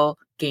and still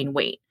gain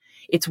weight.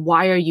 It's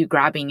why are you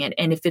grabbing it?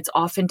 And if it's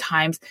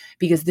oftentimes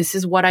because this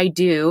is what I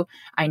do,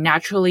 I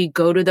naturally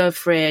go to the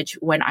fridge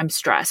when I'm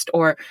stressed,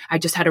 or I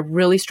just had a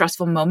really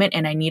stressful moment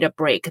and I need a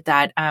break,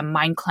 that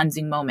mind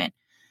cleansing moment.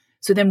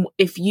 So then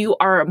if you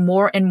are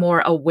more and more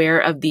aware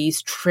of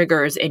these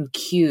triggers and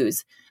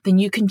cues, then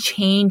you can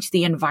change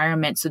the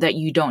environment so that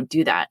you don't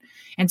do that.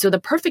 And so the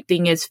perfect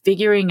thing is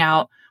figuring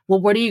out, well,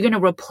 what are you going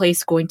to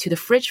replace going to the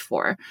fridge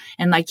for?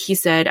 And like he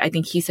said, I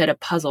think he said a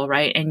puzzle,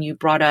 right? And you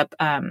brought up,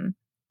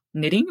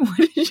 knitting? What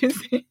did you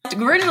say?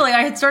 Originally,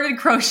 I had started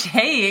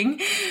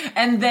crocheting,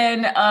 and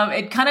then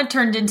it kind of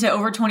turned into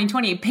over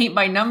 2020 paint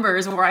by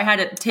numbers, where I had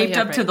it taped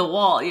up to the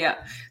wall. Yeah.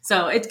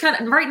 So it's kind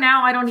of right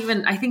now.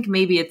 I think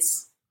maybe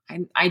it's.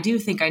 I do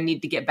think I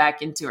need to get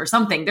back into or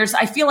something.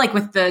 I feel like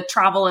with the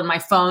travel and my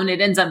phone,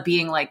 it ends up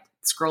being like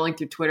scrolling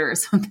through Twitter or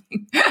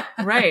something.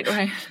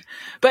 Right.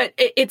 But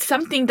it's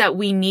something that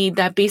we need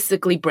that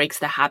basically breaks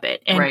the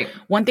habit. And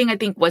one thing I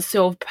think was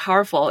so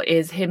powerful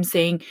is him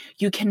saying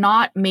you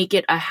cannot make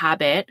it a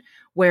habit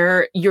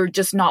where you're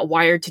just not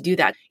wired to do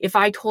that. If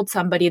I told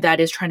somebody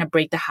that is trying to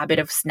break the habit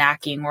of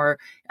snacking or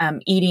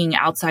eating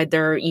outside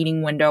their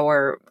eating window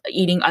or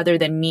eating other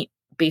than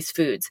meat-based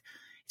foods,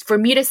 for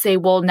me to say,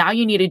 well, now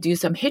you need to do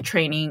some HIIT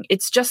training,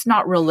 it's just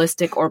not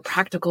realistic or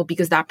practical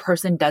because that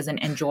person doesn't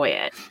enjoy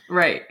it.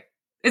 Right.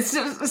 It's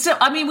so,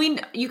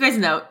 you guys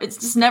know, it's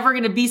just never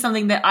going to be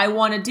something that I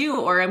want to do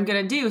or I'm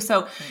going to do.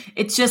 So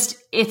it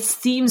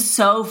seems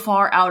so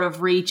far out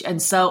of reach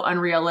and so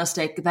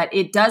unrealistic that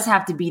it does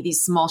have to be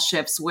these small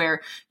shifts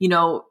where,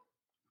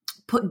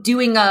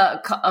 doing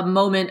a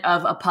moment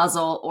of a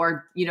puzzle,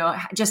 or,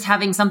 just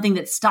having something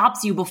that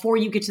stops you before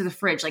you get to the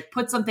fridge, like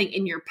put something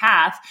in your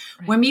path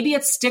where maybe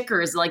it's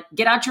stickers, like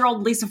get out your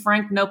old Lisa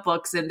Frank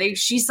notebooks and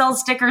she sells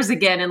stickers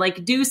again, and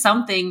like do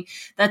something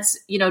that's,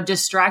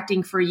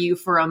 distracting for you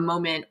for a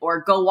moment,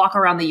 or go walk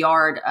around the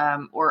yard,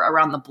 or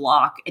around the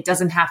block. It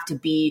doesn't have to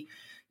be,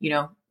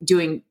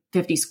 doing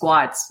 50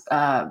 squats,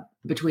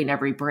 between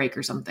every break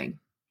or something.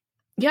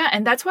 Yeah.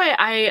 And that's why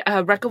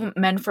I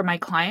recommend for my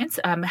clients,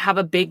 have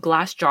a big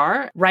glass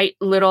jar, write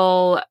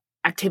little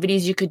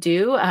activities you could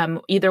do,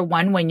 either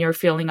one when you're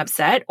feeling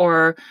upset,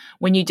 or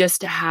when you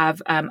just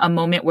have a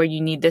moment where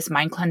you need this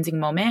mind cleansing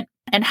moment,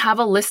 and have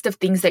a list of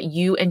things that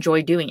you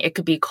enjoy doing. It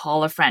could be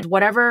call a friend,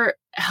 whatever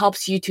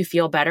helps you to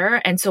feel better.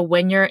 And so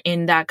when you're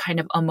in that kind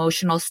of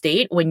emotional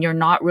state, when you're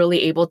not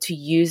really able to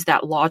use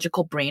that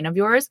logical brain of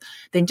yours,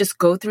 then just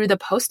go through the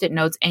Post-it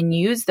notes and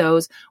use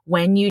those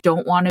when you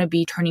don't want to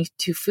be turning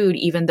to food,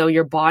 even though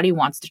your body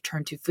wants to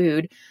turn to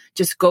food.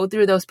 Just go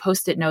through those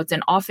Post-it notes,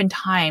 and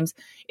oftentimes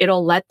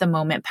it'll let the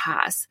moment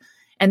pass.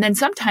 And then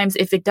sometimes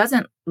if it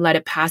doesn't let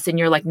it pass and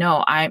you're like,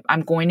 no,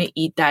 I'm going to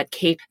eat that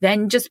cake,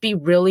 then just be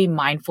really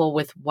mindful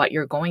with what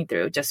you're going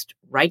through. Just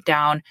write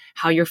down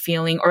how you're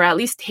feeling, or at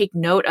least take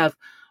note of,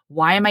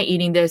 why am I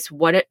eating this?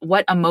 What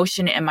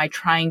emotion am I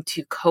trying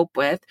to cope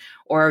with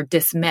or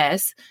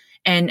dismiss?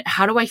 And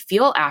how do I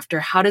feel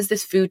after? How does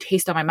this food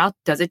taste on my mouth?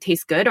 Does it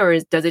taste good, or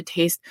does it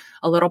taste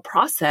a little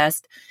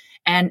processed?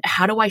 And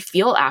how do I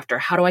feel after?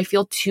 How do I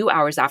feel 2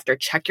 hours after?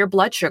 Check your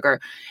blood sugar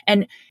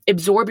and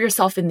absorb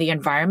yourself in the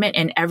environment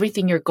and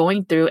everything you're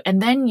going through.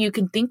 And then you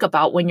can think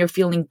about, when you're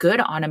feeling good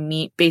on a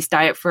meat-based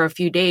diet for a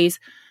few days,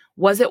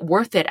 was it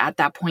worth it at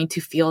that point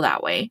to feel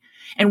that way?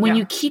 And when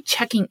you keep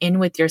checking in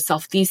with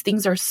yourself, these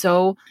things are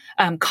so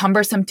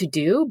cumbersome to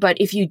do. But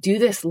if you do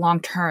this long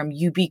term,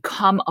 you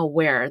become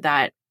aware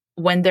that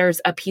when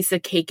there's a piece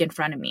of cake in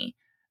front of me,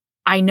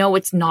 I know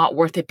it's not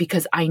worth it,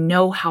 because I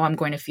know how I'm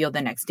going to feel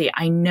the next day.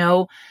 I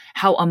know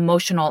how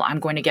emotional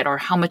I'm going to get, or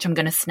how much I'm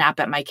going to snap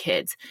at my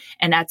kids.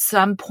 And at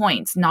some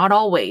points, not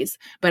always,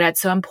 but at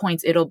some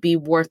points, it'll be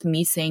worth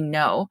me saying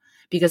no,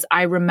 because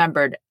I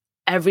remembered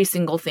every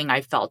single thing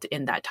I felt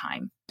in that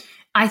time.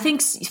 I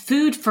think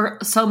food for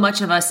so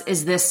much of us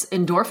is this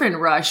endorphin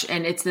rush,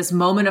 and it's this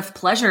moment of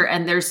pleasure.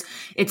 And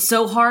it's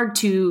so hard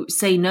to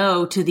say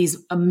no to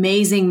these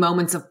amazing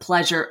moments of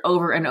pleasure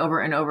over and over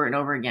and over and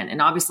over again.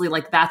 And obviously,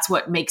 like, that's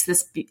what makes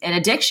this an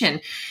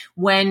addiction,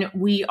 when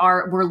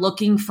we're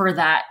looking for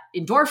that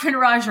endorphin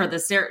rush, or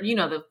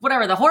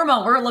the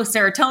hormone, we're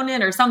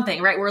serotonin or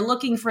something, right? We're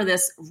looking for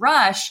this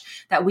rush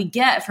that we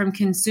get from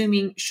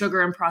consuming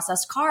sugar and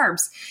processed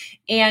carbs.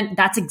 And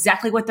that's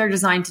exactly what they're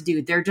designed to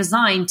do. They're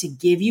designed to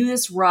give you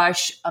this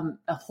rush,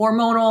 a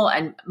hormonal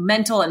and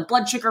mental and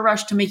blood sugar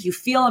rush, to make you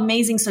feel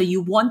amazing. So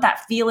you want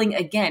that feeling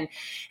again.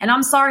 And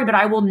I'm sorry, but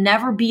I will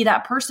never be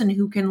that person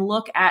who can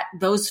look at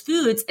those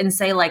foods and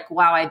say, like,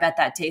 wow, I bet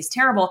that tastes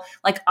terrible.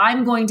 Like,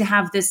 I'm going to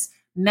have this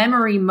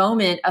memory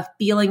moment of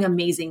feeling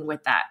amazing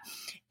with that.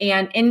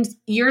 And in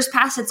years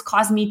past, it's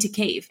caused me to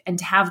cave and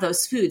to have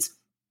those foods.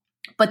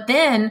 But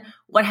then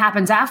what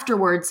happens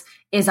afterwards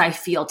is I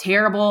feel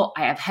terrible.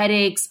 I have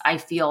headaches. I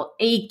feel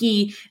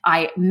achy.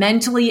 I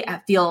mentally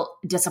feel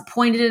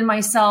disappointed in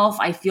myself.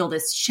 I feel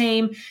this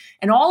shame,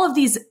 and all of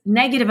these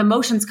negative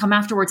emotions come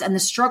afterwards. And the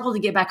struggle to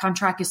get back on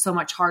track is so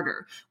much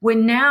harder.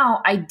 When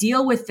now I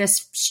deal with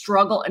this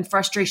struggle and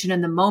frustration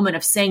in the moment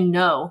of saying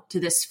no to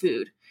this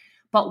food.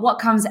 But what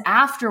comes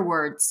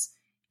afterwards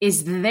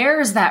is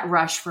there's that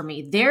rush for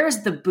me.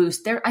 There's the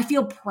boost there. I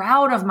feel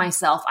proud of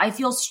myself. I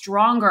feel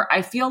stronger.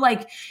 I feel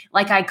like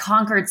I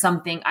conquered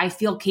something. I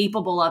feel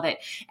capable of it.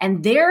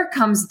 And there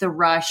comes the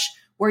rush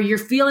where you're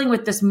feeling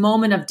with this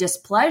moment of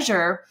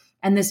displeasure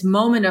and this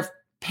moment of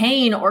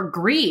pain or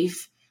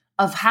grief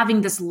of having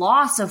this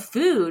loss of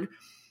food,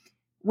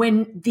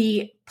 when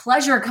the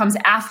pleasure comes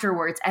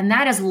afterwards. And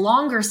that is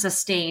longer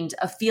sustained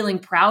of feeling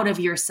proud of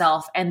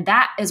yourself. And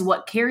that is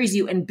what carries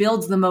you and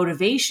builds the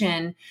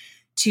motivation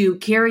to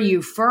carry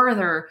you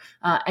further,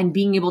 and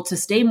being able to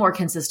stay more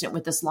consistent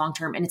with this long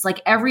term. And it's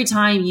like every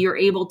time you're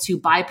able to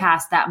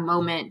bypass that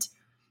moment,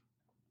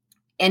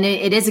 and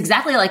it is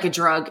exactly like a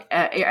drug,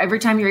 every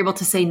time you're able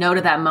to say no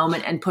to that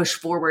moment and push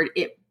forward,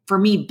 it, for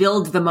me,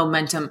 builds the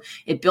momentum.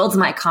 It builds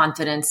my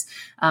confidence,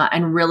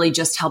 and really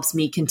just helps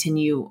me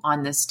continue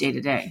on this day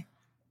to day.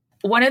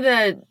 One of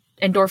the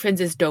endorphins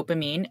is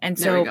dopamine. And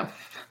so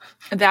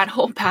that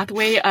whole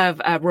pathway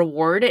of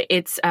reward,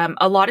 it's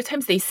a lot of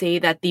times they say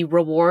that the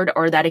reward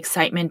or that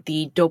excitement,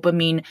 the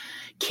dopamine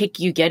kick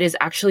you get is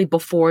actually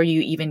before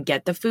you even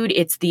get the food.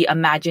 It's the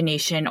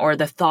imagination or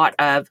the thought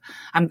of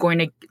I'm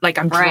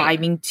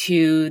driving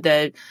to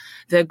the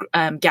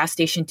gas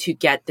station to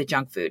get the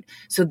junk food.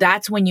 So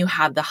that's when you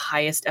have the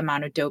highest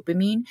amount of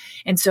dopamine.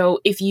 And so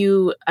if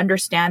you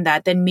understand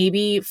that, then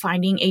maybe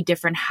finding a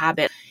different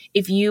habit.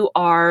 If you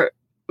are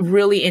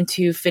really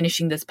into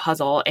finishing this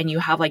puzzle and you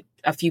have like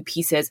a few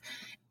pieces,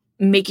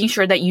 making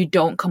sure that you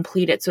don't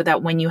complete it so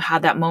that when you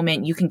have that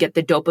moment, you can get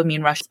the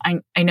dopamine rush.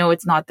 I know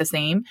it's not the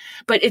same,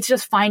 but it's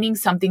just finding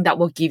something that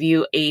will give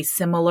you a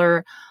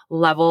similar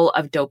level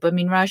of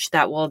dopamine rush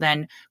that will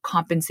then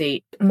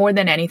compensate. More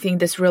than anything,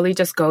 this really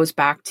just goes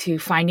back to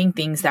finding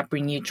things that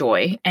bring you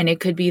joy. And it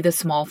could be the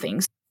small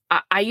things.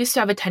 I used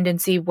to have a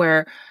tendency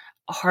where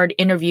hard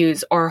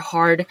interviews or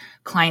hard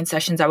client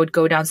sessions, I would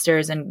go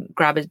downstairs and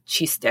grab a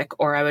cheese stick,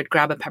 or I would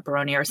grab a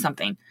pepperoni or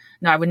something.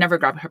 No, I would never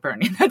grab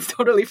pepperoni. That's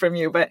totally from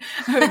you, but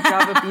I would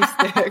grab a beef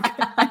stick.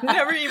 I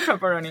never eat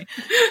pepperoni,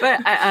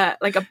 but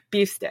like a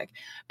beef stick.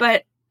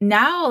 But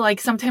now,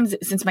 like sometimes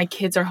since my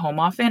kids are home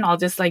often, I'll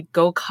just like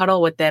go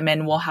cuddle with them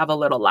and we'll have a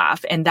little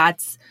laugh, and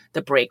that's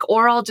the break.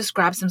 Or I'll just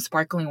grab some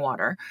sparkling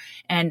water,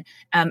 and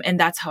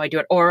that's how I do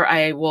it. Or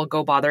I will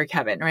go bother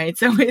Kevin, right?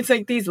 So it's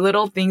like these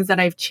little things that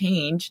I've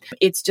changed.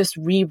 It's just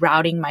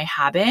rerouting my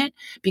habit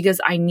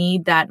because I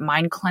need that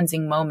mind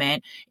cleansing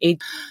moment, a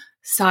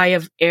sigh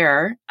of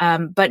air,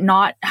 but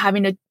not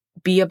having to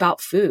be about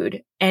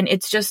food. And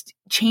it's just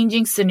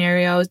changing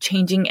scenarios,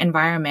 changing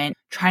environment,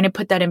 trying to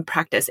put that in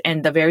practice.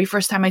 And the very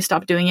first time I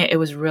stopped doing it, it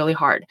was really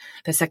hard.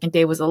 The second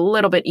day was a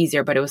little bit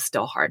easier, but it was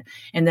still hard.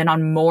 And then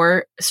on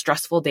more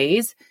stressful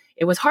days,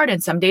 it was hard.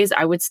 And some days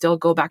I would still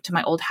go back to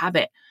my old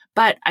habit,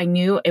 but I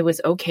knew it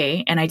was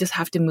okay. And I just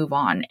have to move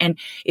on. And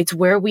it's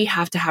where we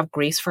have to have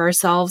grace for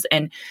ourselves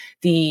and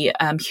the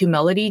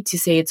humility to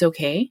say it's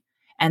okay.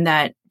 And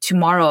that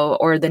tomorrow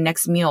or the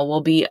next meal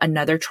will be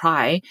another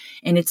try.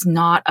 And it's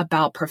not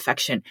about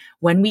perfection.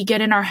 When we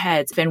get in our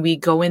heads and we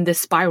go in this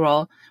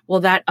spiral, well,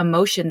 that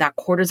emotion, that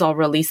cortisol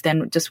release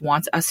then just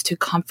wants us to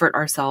comfort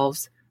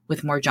ourselves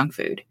with more junk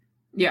food.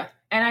 Yeah.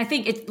 And I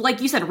think it's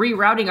like you said,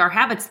 rerouting our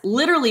habits,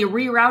 literally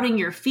rerouting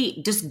your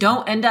feet. Just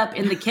don't end up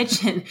in the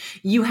kitchen.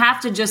 You have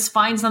to just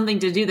find something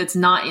to do that's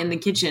not in the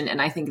kitchen. And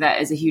I think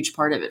that is a huge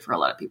part of it for a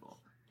lot of people.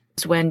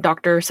 When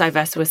Dr.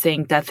 Sivest was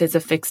saying death is a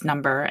fixed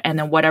number, and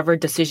then whatever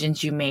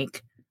decisions you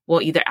make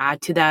will either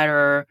add to that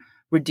or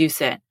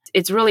reduce it.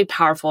 It's really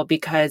powerful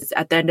because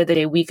at the end of the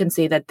day, we can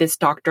say that this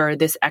doctor,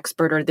 this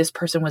expert, or this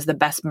person was the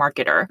best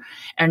marketer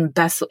and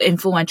best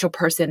influential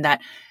person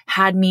that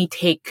had me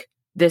take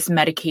this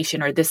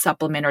medication or this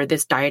supplement or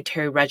this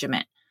dietary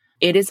regimen.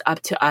 It is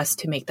up to us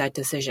to make that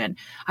decision.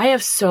 I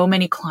have so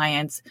many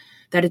clients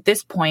that at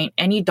this point,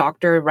 any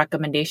doctor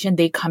recommendation,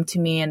 they come to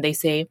me and they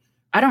say,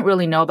 I don't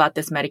really know about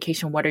this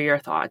medication. What are your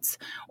thoughts?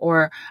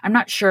 Or I'm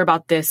not sure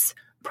about this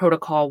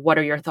protocol. What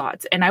are your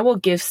thoughts? And I will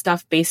give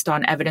stuff based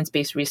on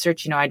evidence-based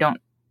research.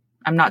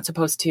 I'm not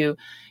supposed to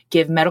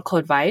give medical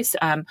advice,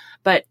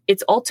 but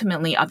it's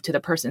ultimately up to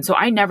the person. So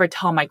I never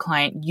tell my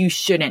client, you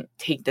shouldn't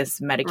take this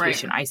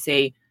medication. Right. I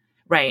say,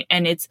 right.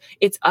 And it's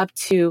up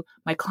to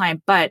my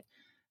client, but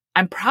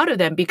I'm proud of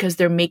them because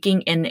they're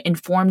making an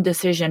informed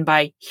decision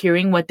by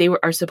hearing what they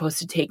are supposed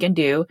to take and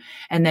do,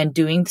 and then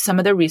doing some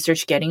of the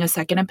research, getting a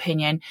second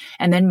opinion,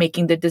 and then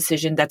making the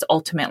decision that's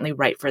ultimately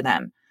right for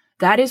them.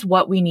 That is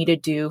what we need to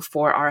do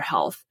for our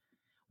health.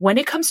 When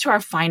it comes to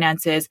our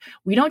finances,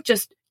 we don't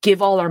just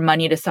give all our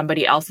money to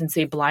somebody else and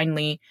say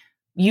blindly,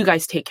 you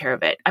guys take care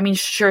of it. I mean,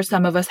 sure,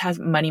 some of us have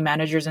money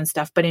managers and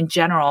stuff, but in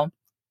general,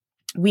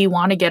 we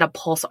want to get a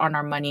pulse on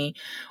our money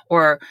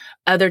or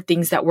other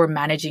things that we're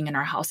managing in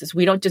our houses.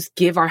 We don't just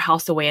give our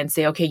house away and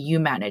say, okay, you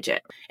manage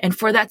it. And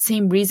for that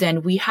same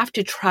reason, we have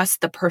to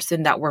trust the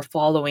person that we're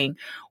following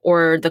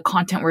or the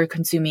content we're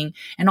consuming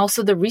and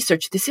also the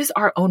research. This is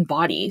our own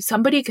body.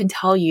 Somebody can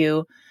tell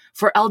you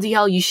for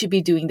LDL, you should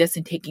be doing this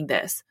and taking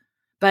this,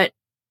 but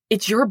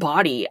it's your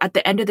body. At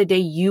the end of the day,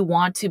 you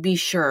want to be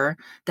sure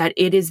that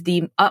it is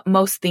the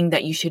utmost thing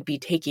that you should be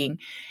taking.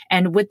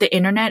 And with the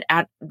internet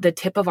at the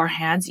tip of our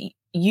hands,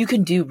 you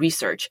can do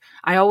research.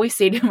 I always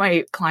say to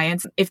my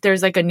clients, if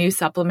there's like a new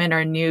supplement or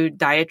a new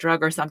diet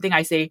drug or something,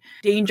 I say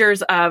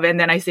dangers of, and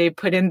then I say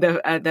put in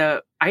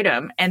the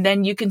item. And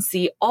then you can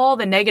see all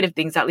the negative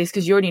things, at least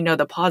because you already know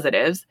the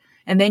positives.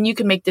 And then you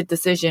can make the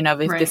decision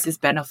of if this is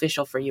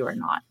beneficial for you or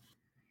not.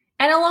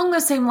 And along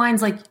those same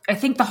lines, like I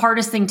think the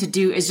hardest thing to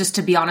do is just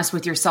to be honest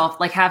with yourself,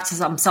 like have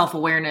some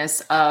self-awareness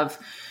of,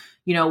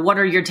 what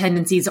are your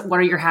tendencies? What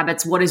are your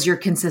habits? What is your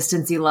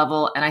consistency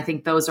level? And I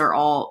think those are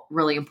all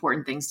really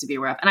important things to be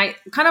aware of. And I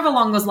kind of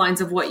along those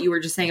lines of what you were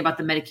just saying about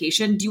the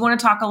medication, do you want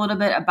to talk a little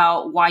bit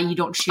about why you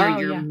don't share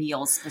your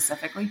meals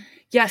specifically?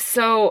 Yes.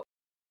 So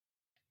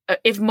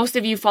if most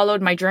of you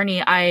followed my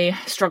journey, I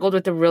struggled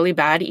with a really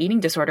bad eating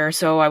disorder.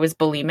 So I was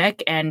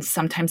bulimic and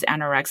sometimes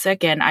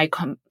anorexic, and I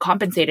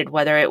compensated,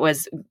 whether it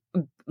was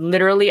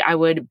literally I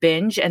would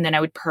binge and then I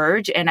would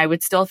purge, and I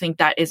would still think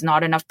that is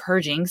not enough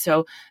purging.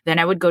 So then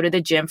I would go to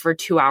the gym for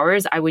 2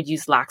 hours. I would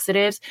use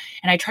laxatives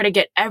and I try to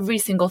get every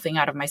single thing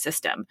out of my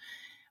system.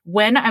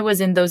 When I was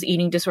in those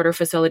eating disorder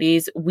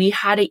facilities, we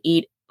had to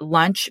eat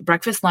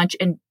breakfast, lunch,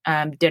 and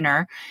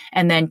dinner,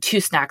 and then 2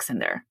 snacks in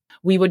there.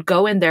 we would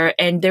go in there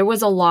and there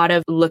was a lot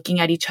of looking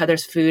at each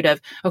other's food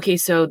of, okay,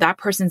 so that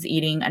person's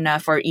eating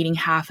enough or eating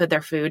half of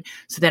their food,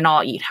 so then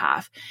I'll eat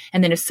half.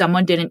 And then if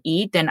someone didn't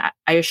eat, then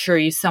I assure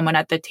you someone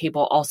at the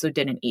table also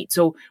didn't eat.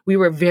 So we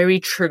were very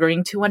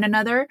triggering to one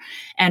another,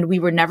 and we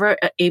were never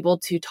able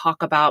to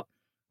talk about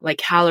like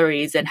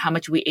calories and how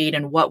much we ate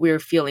and what we were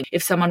feeling.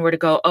 If someone were to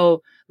go,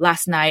 oh,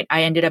 last night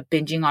I ended up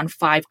binging on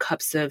 5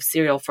 cups of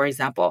cereal, for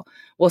example.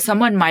 Well,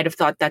 someone might have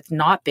thought that's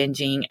not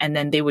binging, and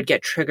then they would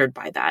get triggered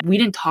by that. We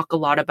didn't talk a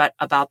lot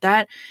about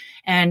that.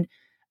 And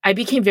I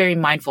became very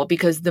mindful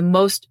because the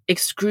most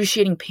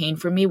excruciating pain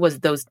for me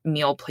was those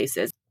meal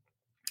places.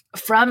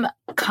 From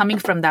coming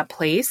from that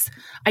place,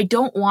 I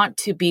don't want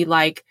to be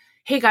like,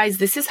 hey guys,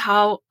 this is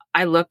how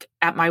I look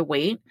at my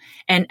weight.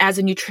 And as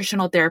a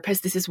nutritional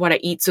therapist, this is what I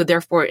eat. So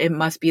therefore it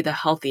must be the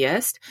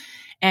healthiest.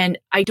 And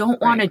I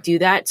don't want to do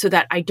that, so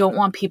that I don't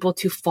want people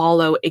to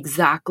follow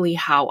exactly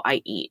how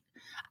I eat.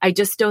 I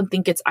just don't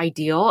think it's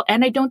ideal,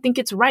 and I don't think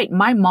it's right.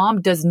 My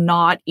mom does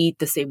not eat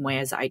the same way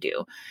as I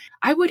do.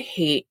 I would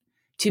hate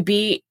to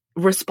be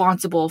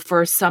responsible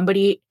for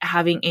somebody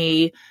having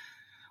a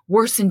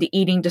worsened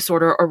eating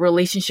disorder or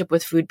relationship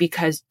with food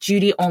because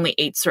Judy only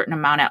ate certain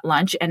amount at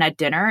lunch and at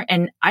dinner,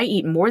 and I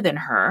eat more than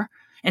her.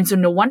 And so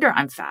no wonder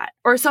I'm fat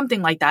or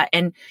something like that.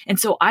 And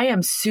so I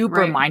am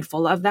super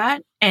mindful of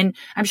that. And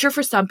I'm sure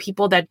for some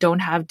people that don't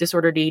have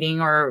disordered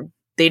eating or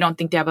they don't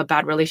think they have a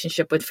bad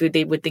relationship with food,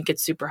 they would think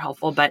it's super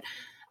helpful. But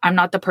I'm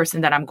not the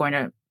person that I'm going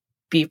to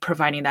be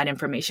providing that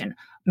information.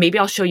 Maybe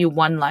I'll show you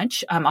one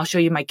lunch. I'll show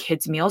you my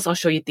kids' meals. I'll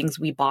show you things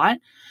we bought.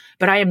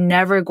 But I am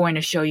never going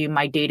to show you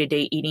my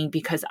day-to-day eating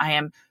because I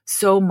am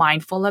so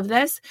mindful of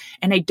this.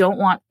 And I don't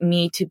want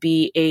me to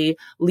be a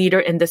leader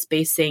in the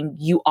space saying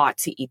you ought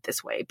to eat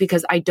this way,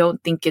 because I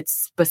don't think it's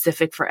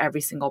specific for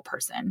every single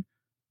person.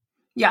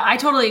 Yeah, I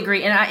totally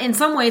agree. And in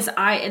some ways,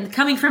 and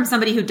coming from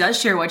somebody who does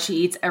share what she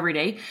eats every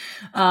day,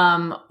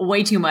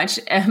 way too much.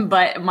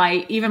 But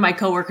even my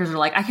coworkers are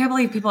like, I can't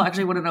believe people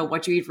actually want to know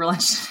what you eat for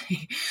lunch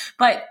today.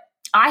 But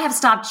I have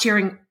stopped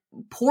sharing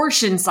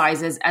portion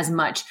sizes as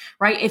much,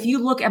 right? If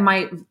you look at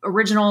my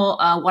original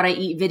What I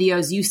Eat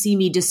videos, you see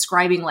me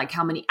describing like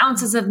how many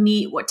ounces of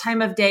meat, what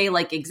time of day,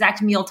 like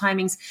exact meal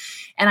timings.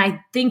 And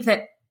I think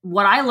that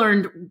what I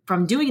learned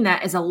from doing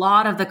that is a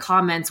lot of the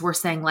comments were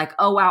saying like,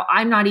 oh, wow,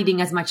 I'm not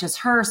eating as much as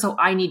her, so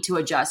I need to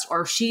adjust.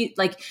 Or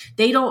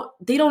they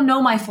don't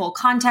know my full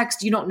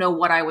context. You don't know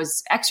what I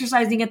was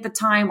exercising at the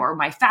time or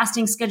my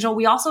fasting schedule.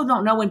 We also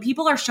don't know when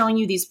people are showing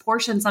you these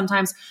portions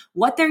sometimes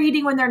what they're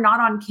eating when they're not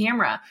on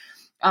camera.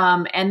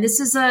 And this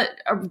is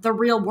the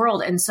real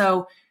world. And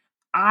so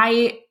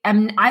I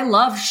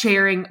love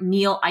sharing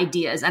meal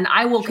ideas, and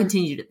I will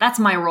continue to. That's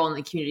my role in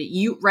the community.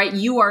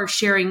 You are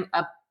sharing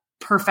a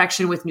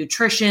perfection with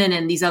nutrition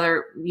and these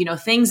other,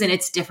 things. And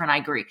it's different. I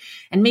agree.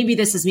 And maybe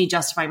this is me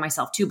justifying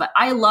myself too, but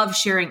I love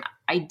sharing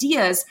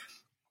ideas,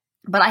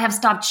 but I have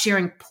stopped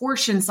sharing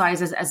portion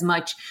sizes as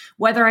much,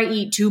 whether I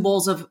eat 2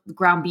 bowls of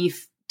ground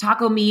beef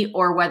taco meat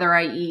or whether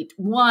I eat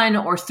 1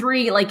 or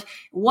 3,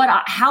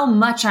 how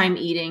much I'm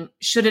eating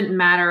shouldn't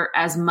matter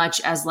as much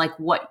as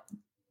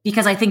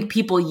because I think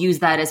people use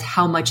that as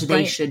how much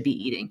they should be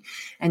eating.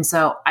 And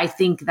so I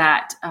think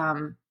that,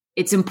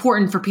 it's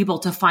important for people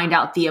to find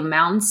out the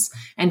amounts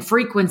and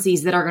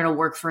frequencies that are going to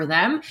work for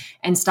them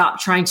and stop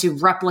trying to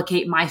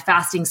replicate my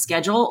fasting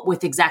schedule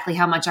with exactly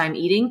how much I'm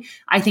eating.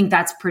 I think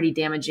that's pretty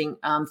damaging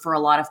for a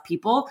lot of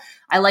people.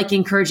 I like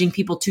encouraging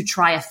people to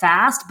try a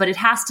fast, but it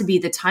has to be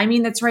the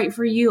timing that's right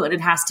for you, and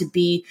it has to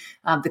be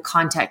the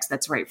context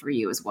that's right for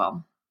you as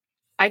well.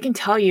 I can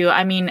tell you,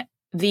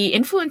 the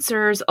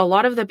influencers, a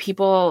lot of the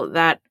people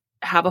that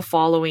have a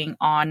following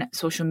on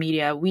social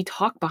media, we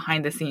talk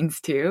behind the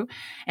scenes too.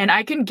 And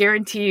I can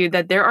guarantee you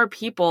that there are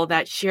people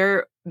that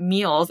share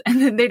meals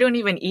and then they don't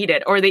even eat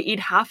it, or they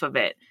eat half of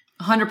it.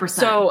 100%.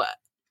 So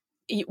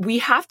we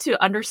have to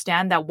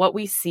understand that what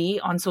we see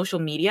on social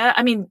media,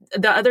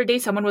 the other day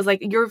someone was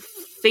like, your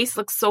face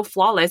looks so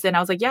flawless. And I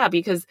was like, yeah,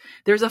 because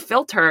there's a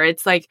filter.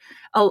 It's like,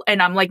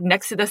 and I'm like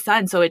next to the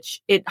sun. So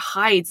it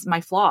hides my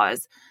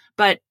flaws,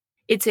 but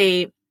it's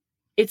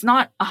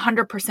not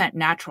 100%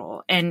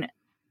 natural. And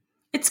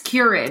it's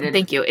curated.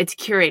 Thank you. It's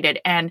curated.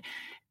 And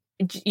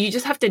you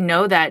just have to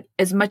know that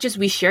as much as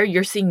we share,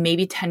 you're seeing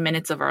maybe 10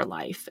 minutes of our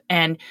life.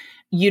 And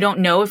you don't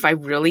know if I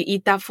really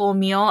eat that full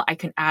meal. I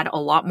can add a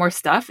lot more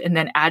stuff and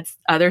then add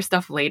other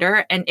stuff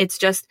later. And it's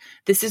just,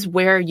 this is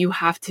where you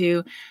have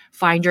to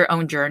find your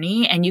own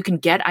journey, and you can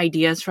get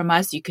ideas from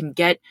us. You can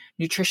get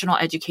nutritional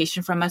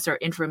education from us, or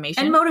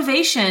information. And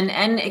motivation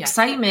and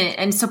excitement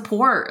and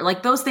support.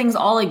 Like those things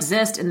all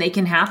exist and they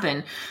can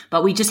happen,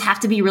 but we just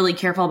have to be really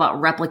careful about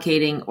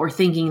replicating or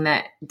thinking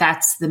that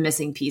that's the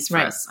missing piece for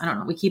us. I don't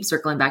know. We keep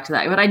circling back to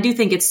that, but I do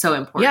think it's so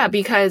important. Yeah,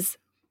 because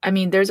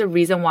there's a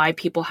reason why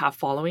people have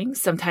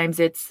followings. Sometimes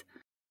it's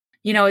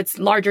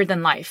larger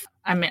than life.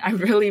 I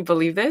really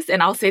believe this.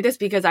 And I'll say this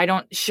because I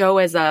don't show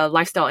as a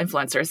lifestyle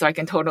influencer, so I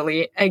can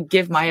totally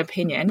give my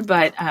opinion.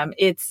 But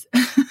it's,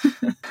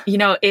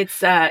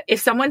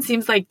 if someone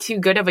seems like too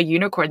good of a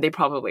unicorn, they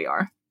probably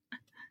are.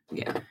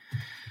 Yeah.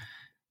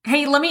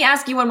 Hey, let me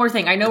ask you one more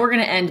thing. I know we're going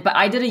to end, but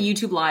I did a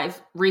YouTube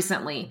live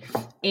recently.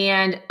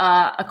 And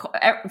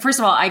first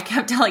of all, I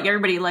kept telling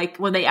everybody, like,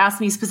 when they asked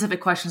me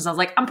specific questions, I was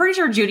like, I'm pretty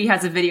sure Judy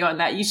has a video on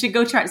that. You should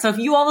go try it. So if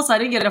you all of a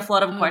sudden get a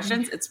flood of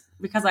questions, it's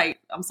because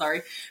I'm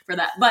sorry for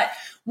that. But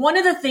one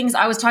of the things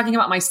I was talking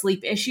about my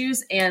sleep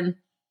issues and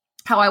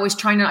how I was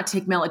trying not to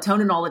take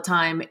melatonin all the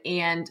time.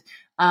 And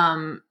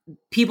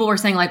people were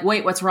saying like,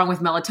 wait, what's wrong with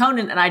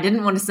melatonin? And I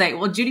didn't want to say,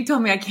 well, Judy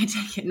told me I can't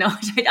take it. No,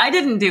 I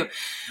didn't do.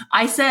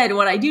 I said,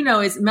 what I do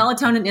know is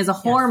melatonin is a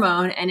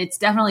hormone and it's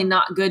definitely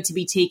not good to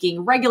be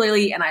taking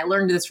regularly. And I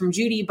learned this from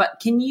Judy, but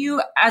can you,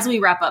 as we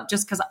wrap up,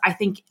 just because I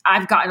think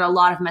I've gotten a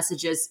lot of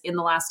messages in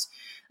the last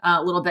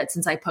little bit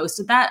since I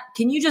posted that,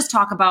 can you just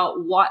talk about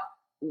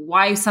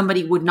why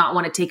somebody would not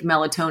want to take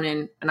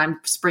melatonin? And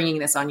I'm springing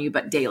this on you,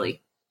 but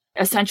daily.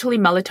 Essentially,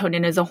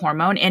 melatonin is a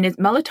hormone, and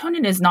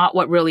melatonin is not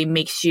what really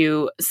makes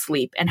you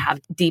sleep and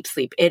have deep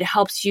sleep. It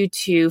helps you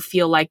to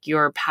feel like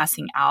you're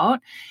passing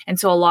out. And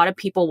so a lot of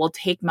people will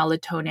take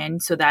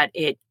melatonin so that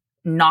it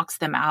knocks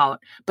them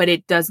out, but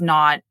it does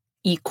not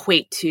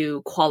equate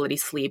to quality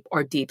sleep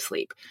or deep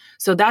sleep.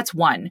 So that's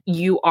one.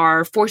 You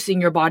are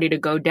forcing your body to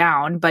go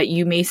down, but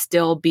you may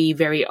still be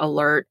very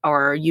alert,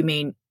 or you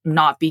may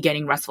not be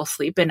getting restful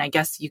sleep. And I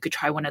guess you could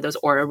try one of those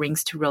Oura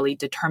rings to really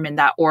determine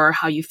that, or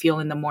how you feel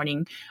in the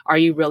morning. Are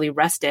you really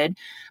rested?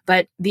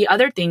 But the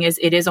other thing is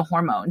it is a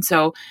hormone.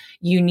 So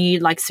you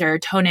need like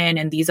serotonin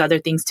and these other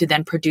things to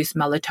then produce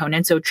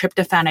melatonin. So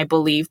tryptophan, I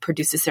believe,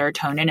 produces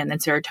serotonin, and then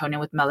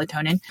serotonin with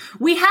melatonin.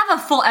 We have a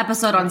full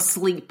episode on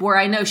sleep where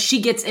I know she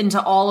gets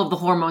into all of the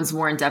hormones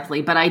more in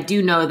depthly, but I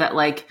do know that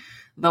like,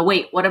 but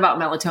wait, what about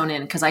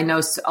melatonin? Because I know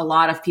a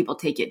lot of people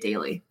take it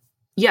daily.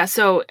 Yeah.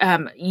 So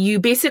you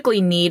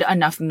basically need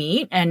enough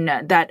meat, and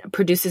that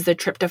produces the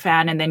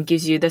tryptophan and then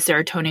gives you the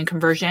serotonin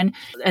conversion,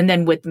 and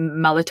then with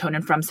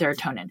melatonin from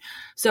serotonin.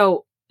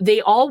 So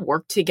they all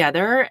work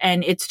together.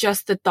 And it's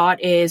just the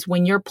thought is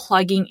when you're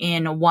plugging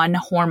in one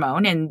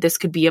hormone, and this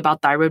could be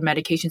about thyroid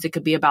medications, it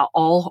could be about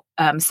all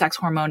sex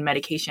hormone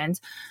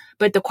medications.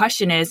 But the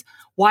question is,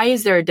 why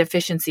is there a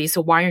deficiency?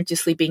 So why aren't you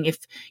sleeping? If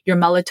your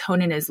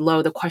melatonin is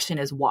low, the question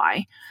is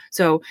why.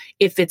 So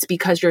if it's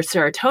because your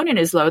serotonin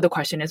is low, the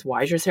question is,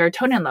 why is your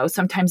serotonin low?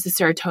 Sometimes the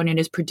serotonin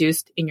is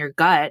produced in your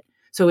gut.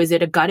 So is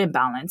it a gut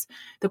imbalance?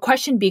 The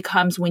question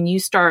becomes when you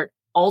start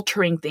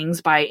altering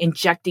things by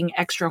injecting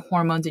extra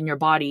hormones in your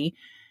body,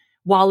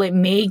 while it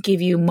may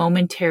give you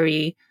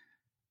momentary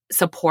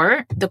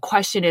support, the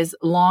question is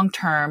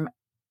long-term,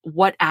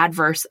 what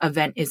adverse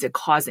event is it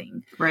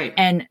causing? Right.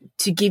 And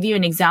to give you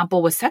an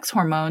example with sex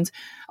hormones,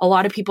 a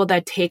lot of people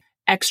that take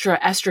extra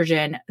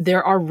estrogen,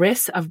 there are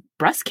risks of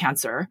breast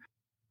cancer.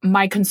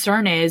 My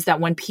concern is that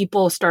when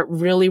people start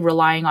really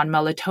relying on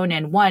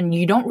melatonin, one,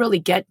 you don't really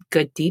get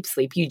good deep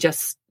sleep. You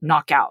just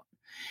knock out.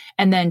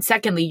 And then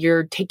secondly,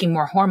 you're taking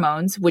more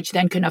hormones, which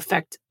then can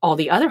affect all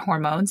the other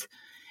hormones.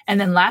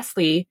 And then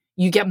lastly,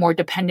 you get more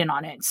dependent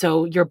on it.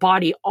 So your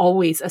body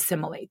always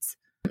assimilates.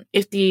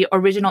 If the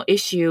original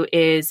issue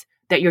is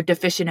that you're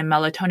deficient in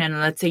melatonin, and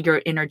let's say you're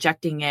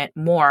interjecting it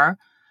more,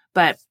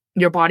 but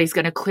your body's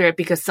going to clear it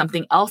because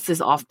something else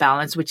is off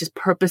balance, which is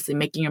purposely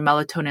making your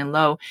melatonin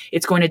low,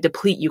 it's going to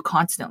deplete you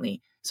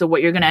constantly. So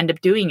what you're going to end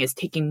up doing is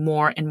taking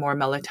more and more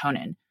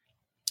melatonin.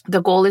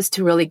 The goal is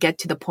to really get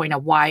to the point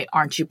of why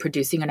aren't you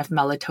producing enough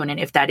melatonin,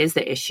 if that is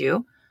the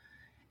issue,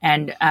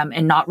 and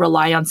not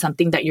rely on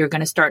something that you're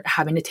going to start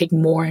having to take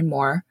more and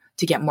more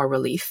to get more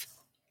relief.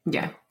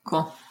 Yeah,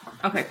 cool.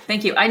 Okay,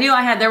 thank you. I knew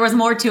there was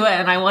more to it,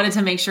 and I wanted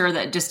to make sure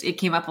that just it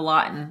came up a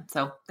lot. And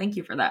so thank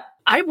you for that.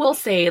 I will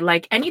say,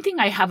 like, anything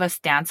I have a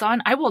stance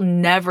on, I will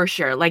never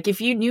share. Like,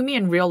 if you knew me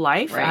in real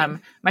life, right.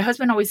 My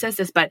husband always says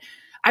this, but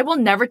I will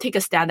never take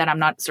a stand that I'm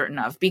not certain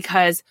of,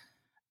 because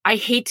I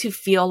hate to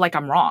feel like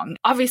I'm wrong.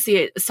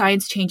 Obviously,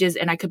 science changes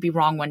and I could be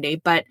wrong one day,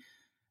 but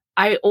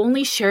I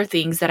only share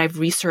things that I've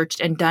researched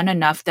and done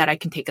enough that I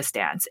can take a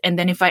stance. And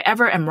then if I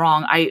ever am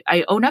wrong,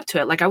 I own up to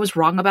it. Like, I was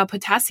wrong about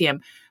potassium.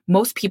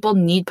 Most people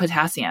need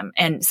potassium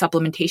and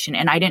supplementation,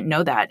 and I didn't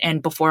know that.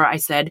 And before I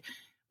said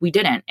we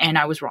didn't, and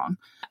I was wrong.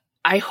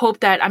 I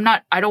hope that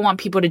I don't want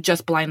people to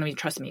just blindly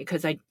trust me,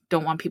 because I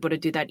don't want people to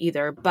do that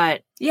either.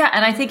 But yeah,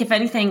 and I think if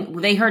anything,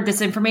 they heard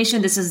this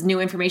information. This is new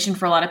information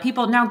for a lot of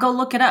people. Now go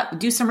look it up,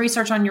 do some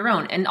research on your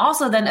own, and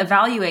also then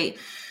evaluate.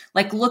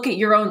 Like, look at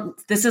your own.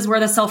 This is where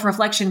the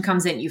self-reflection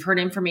comes in. You've heard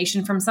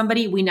information from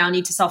somebody. We now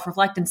need to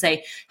self-reflect and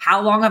say,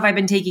 how long have I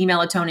been taking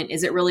melatonin?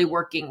 Is it really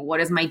working? What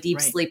is my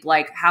deep sleep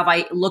like? Have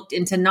I looked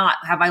into NOT?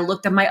 Have I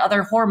looked at my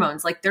other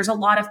hormones? Like, there's a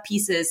lot of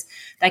pieces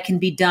that can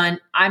be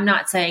done. I'm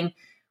not saying,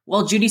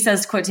 well, Judy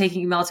says quit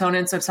taking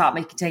melatonin, so stop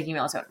taking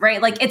melatonin,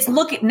 right? Like, it's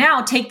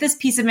now take this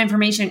piece of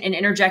information and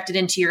interject it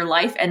into your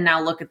life, and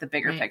now look at the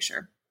bigger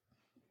picture.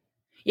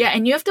 Yeah,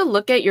 and you have to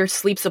look at your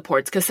sleep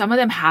supports, because some of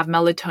them have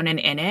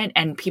melatonin in it,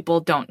 and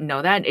people don't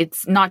know that.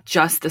 It's not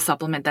just the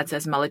supplement that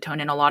says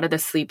melatonin. A lot of the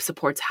sleep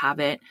supports have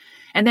it.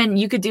 And then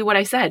you could do what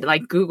I said,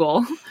 like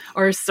Google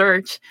or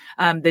search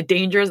the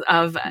dangers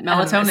of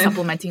melatonin,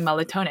 supplementing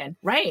melatonin.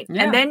 Right.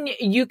 Yeah. And then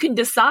you can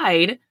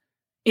decide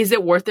is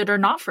it worth it or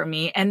not for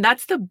me? And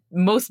that's the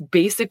most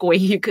basic way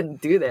you can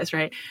do this,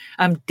 right?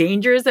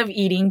 Dangers of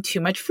eating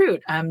too much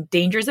fruit,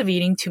 dangers of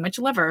eating too much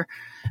liver.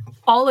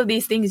 All of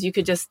these things you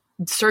could just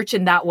search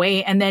in that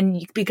way. And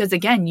then, because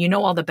again, you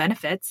know all the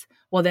benefits,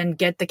 well, then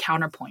get the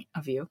counterpoint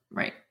of view.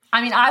 Right.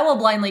 I mean, I will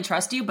blindly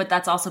trust you, but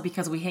that's also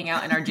because we hang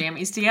out in our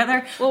jammies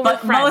together. Well,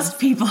 but most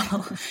people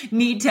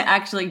need to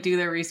actually do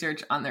their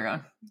research on their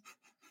own.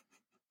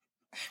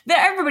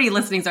 Everybody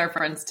listening is our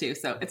friends too,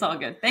 so it's all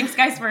good. Thanks,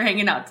 guys, for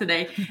hanging out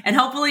today. And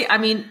hopefully, I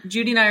mean,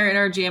 Judy and I are in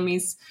our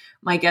jammies.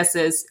 My guess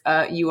is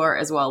you are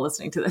as well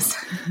listening to this.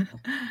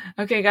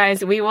 Okay,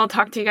 guys, we will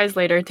talk to you guys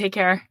later. Take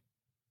care.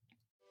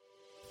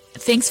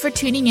 Thanks for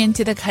tuning in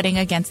to the Cutting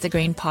Against the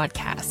Grain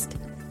podcast.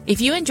 If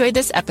you enjoyed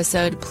this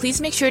episode, please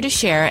make sure to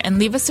share and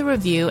leave us a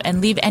review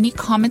and leave any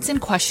comments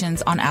and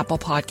questions on Apple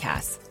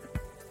Podcasts.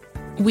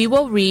 We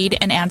will read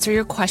and answer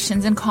your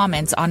questions and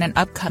comments on an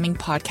upcoming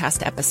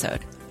podcast episode.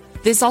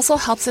 This also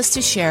helps us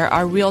to share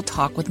our real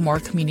talk with more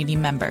community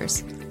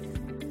members.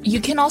 You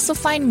can also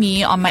find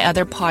me on my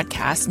other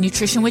podcast,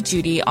 Nutrition with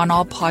Judy, on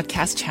all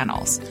podcast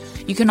channels.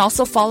 You can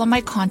also follow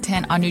my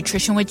content on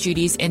Nutrition with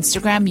Judy's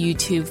Instagram,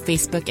 YouTube,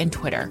 Facebook, and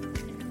Twitter.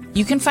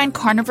 You can find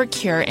Carnivore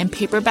Cure in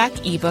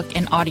paperback, ebook,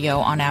 and audio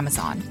on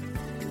Amazon.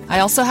 I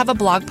also have a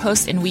blog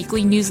post and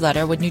weekly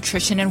newsletter with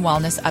nutrition and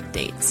wellness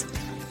updates.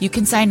 You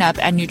can sign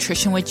up at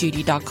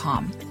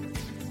nutritionwithjudy.com.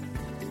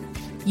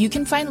 You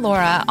can find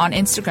Laura on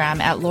Instagram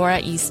at Laura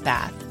E.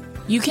 Spath.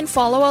 You can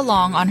follow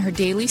along on her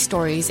daily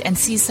stories and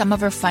see some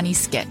of her funny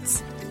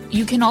skits.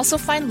 You can also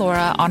find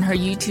Laura on her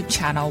YouTube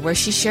channel where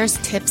she shares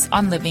tips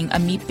on living a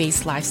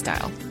meat-based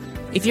lifestyle.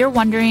 If you're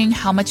wondering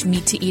how much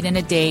meat to eat in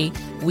a day,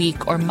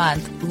 week, or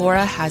month,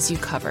 Laura has you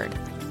covered.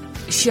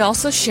 She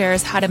also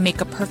shares how to make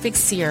a perfect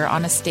sear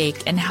on a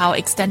steak and how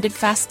extended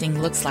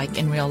fasting looks like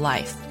in real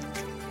life.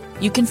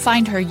 You can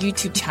find her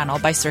YouTube channel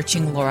by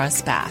searching Laura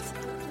Spath.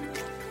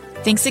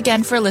 Thanks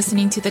again for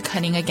listening to the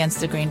Cutting Against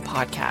the Grain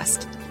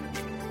podcast.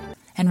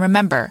 And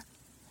remember,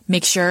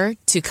 make sure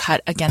to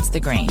cut against the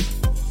grain.